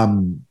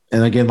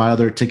 And again, my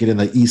other ticket in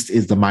the East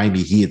is the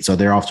Miami Heat, so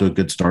they're off to a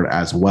good start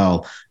as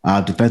well.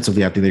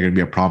 Defensively, I think they're going to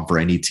be a problem for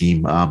any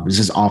team. This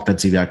is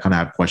offensively, I kind of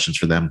have questions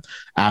for them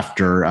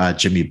after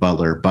Jimmy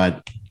Butler,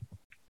 but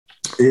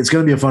it's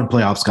going to be a fun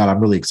playoff, Scott. I'm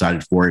really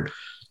excited for it.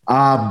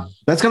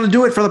 That's going to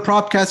do it for the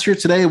Propcast here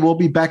today. We'll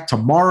be back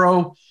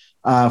tomorrow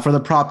for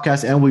the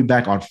Propcast, and we'll be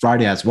back on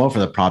Friday as well for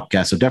the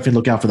Propcast. So definitely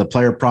look out for the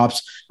player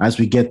props as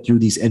we get through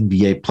these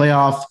NBA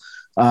playoffs.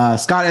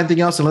 Scott,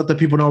 anything else? And let the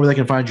people know where they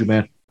can find you,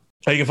 man.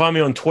 You can find me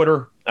on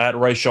Twitter at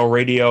Reichel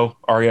Radio,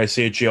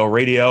 REICHEL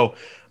Radio.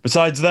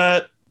 Besides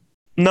that,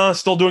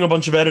 still doing a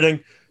bunch of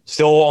editing.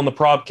 Still on the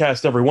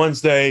Propcast every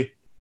Wednesday.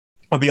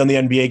 I'll be on the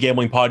NBA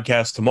Gambling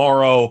Podcast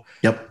tomorrow.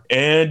 Yep.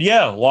 And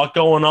a lot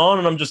going on,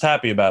 and I'm just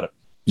happy about it.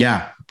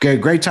 Yeah. Okay.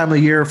 Great time of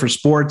year for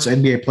sports,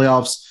 NBA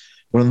playoffs.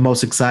 One of the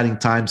most exciting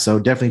times. So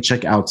definitely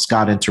check out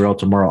Scott and Terrell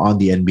tomorrow on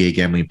the NBA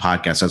Gambling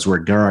Podcast as we're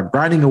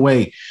grinding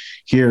away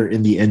here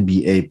in the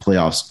NBA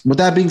playoffs. With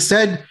that being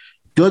said,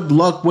 good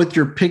luck with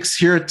your picks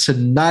here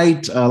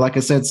tonight. Like I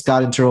said,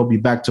 Scott and Terrell will be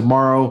back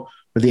tomorrow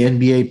for the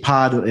NBA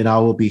pod, and I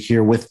will be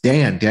here with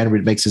Dan.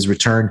 Dan makes his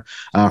return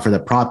for the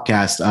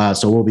Propcast,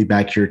 so we'll be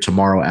back here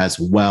tomorrow as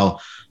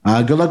well.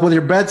 Good luck with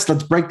your bets.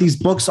 Let's break these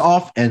books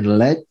off and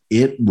let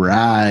it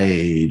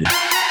ride.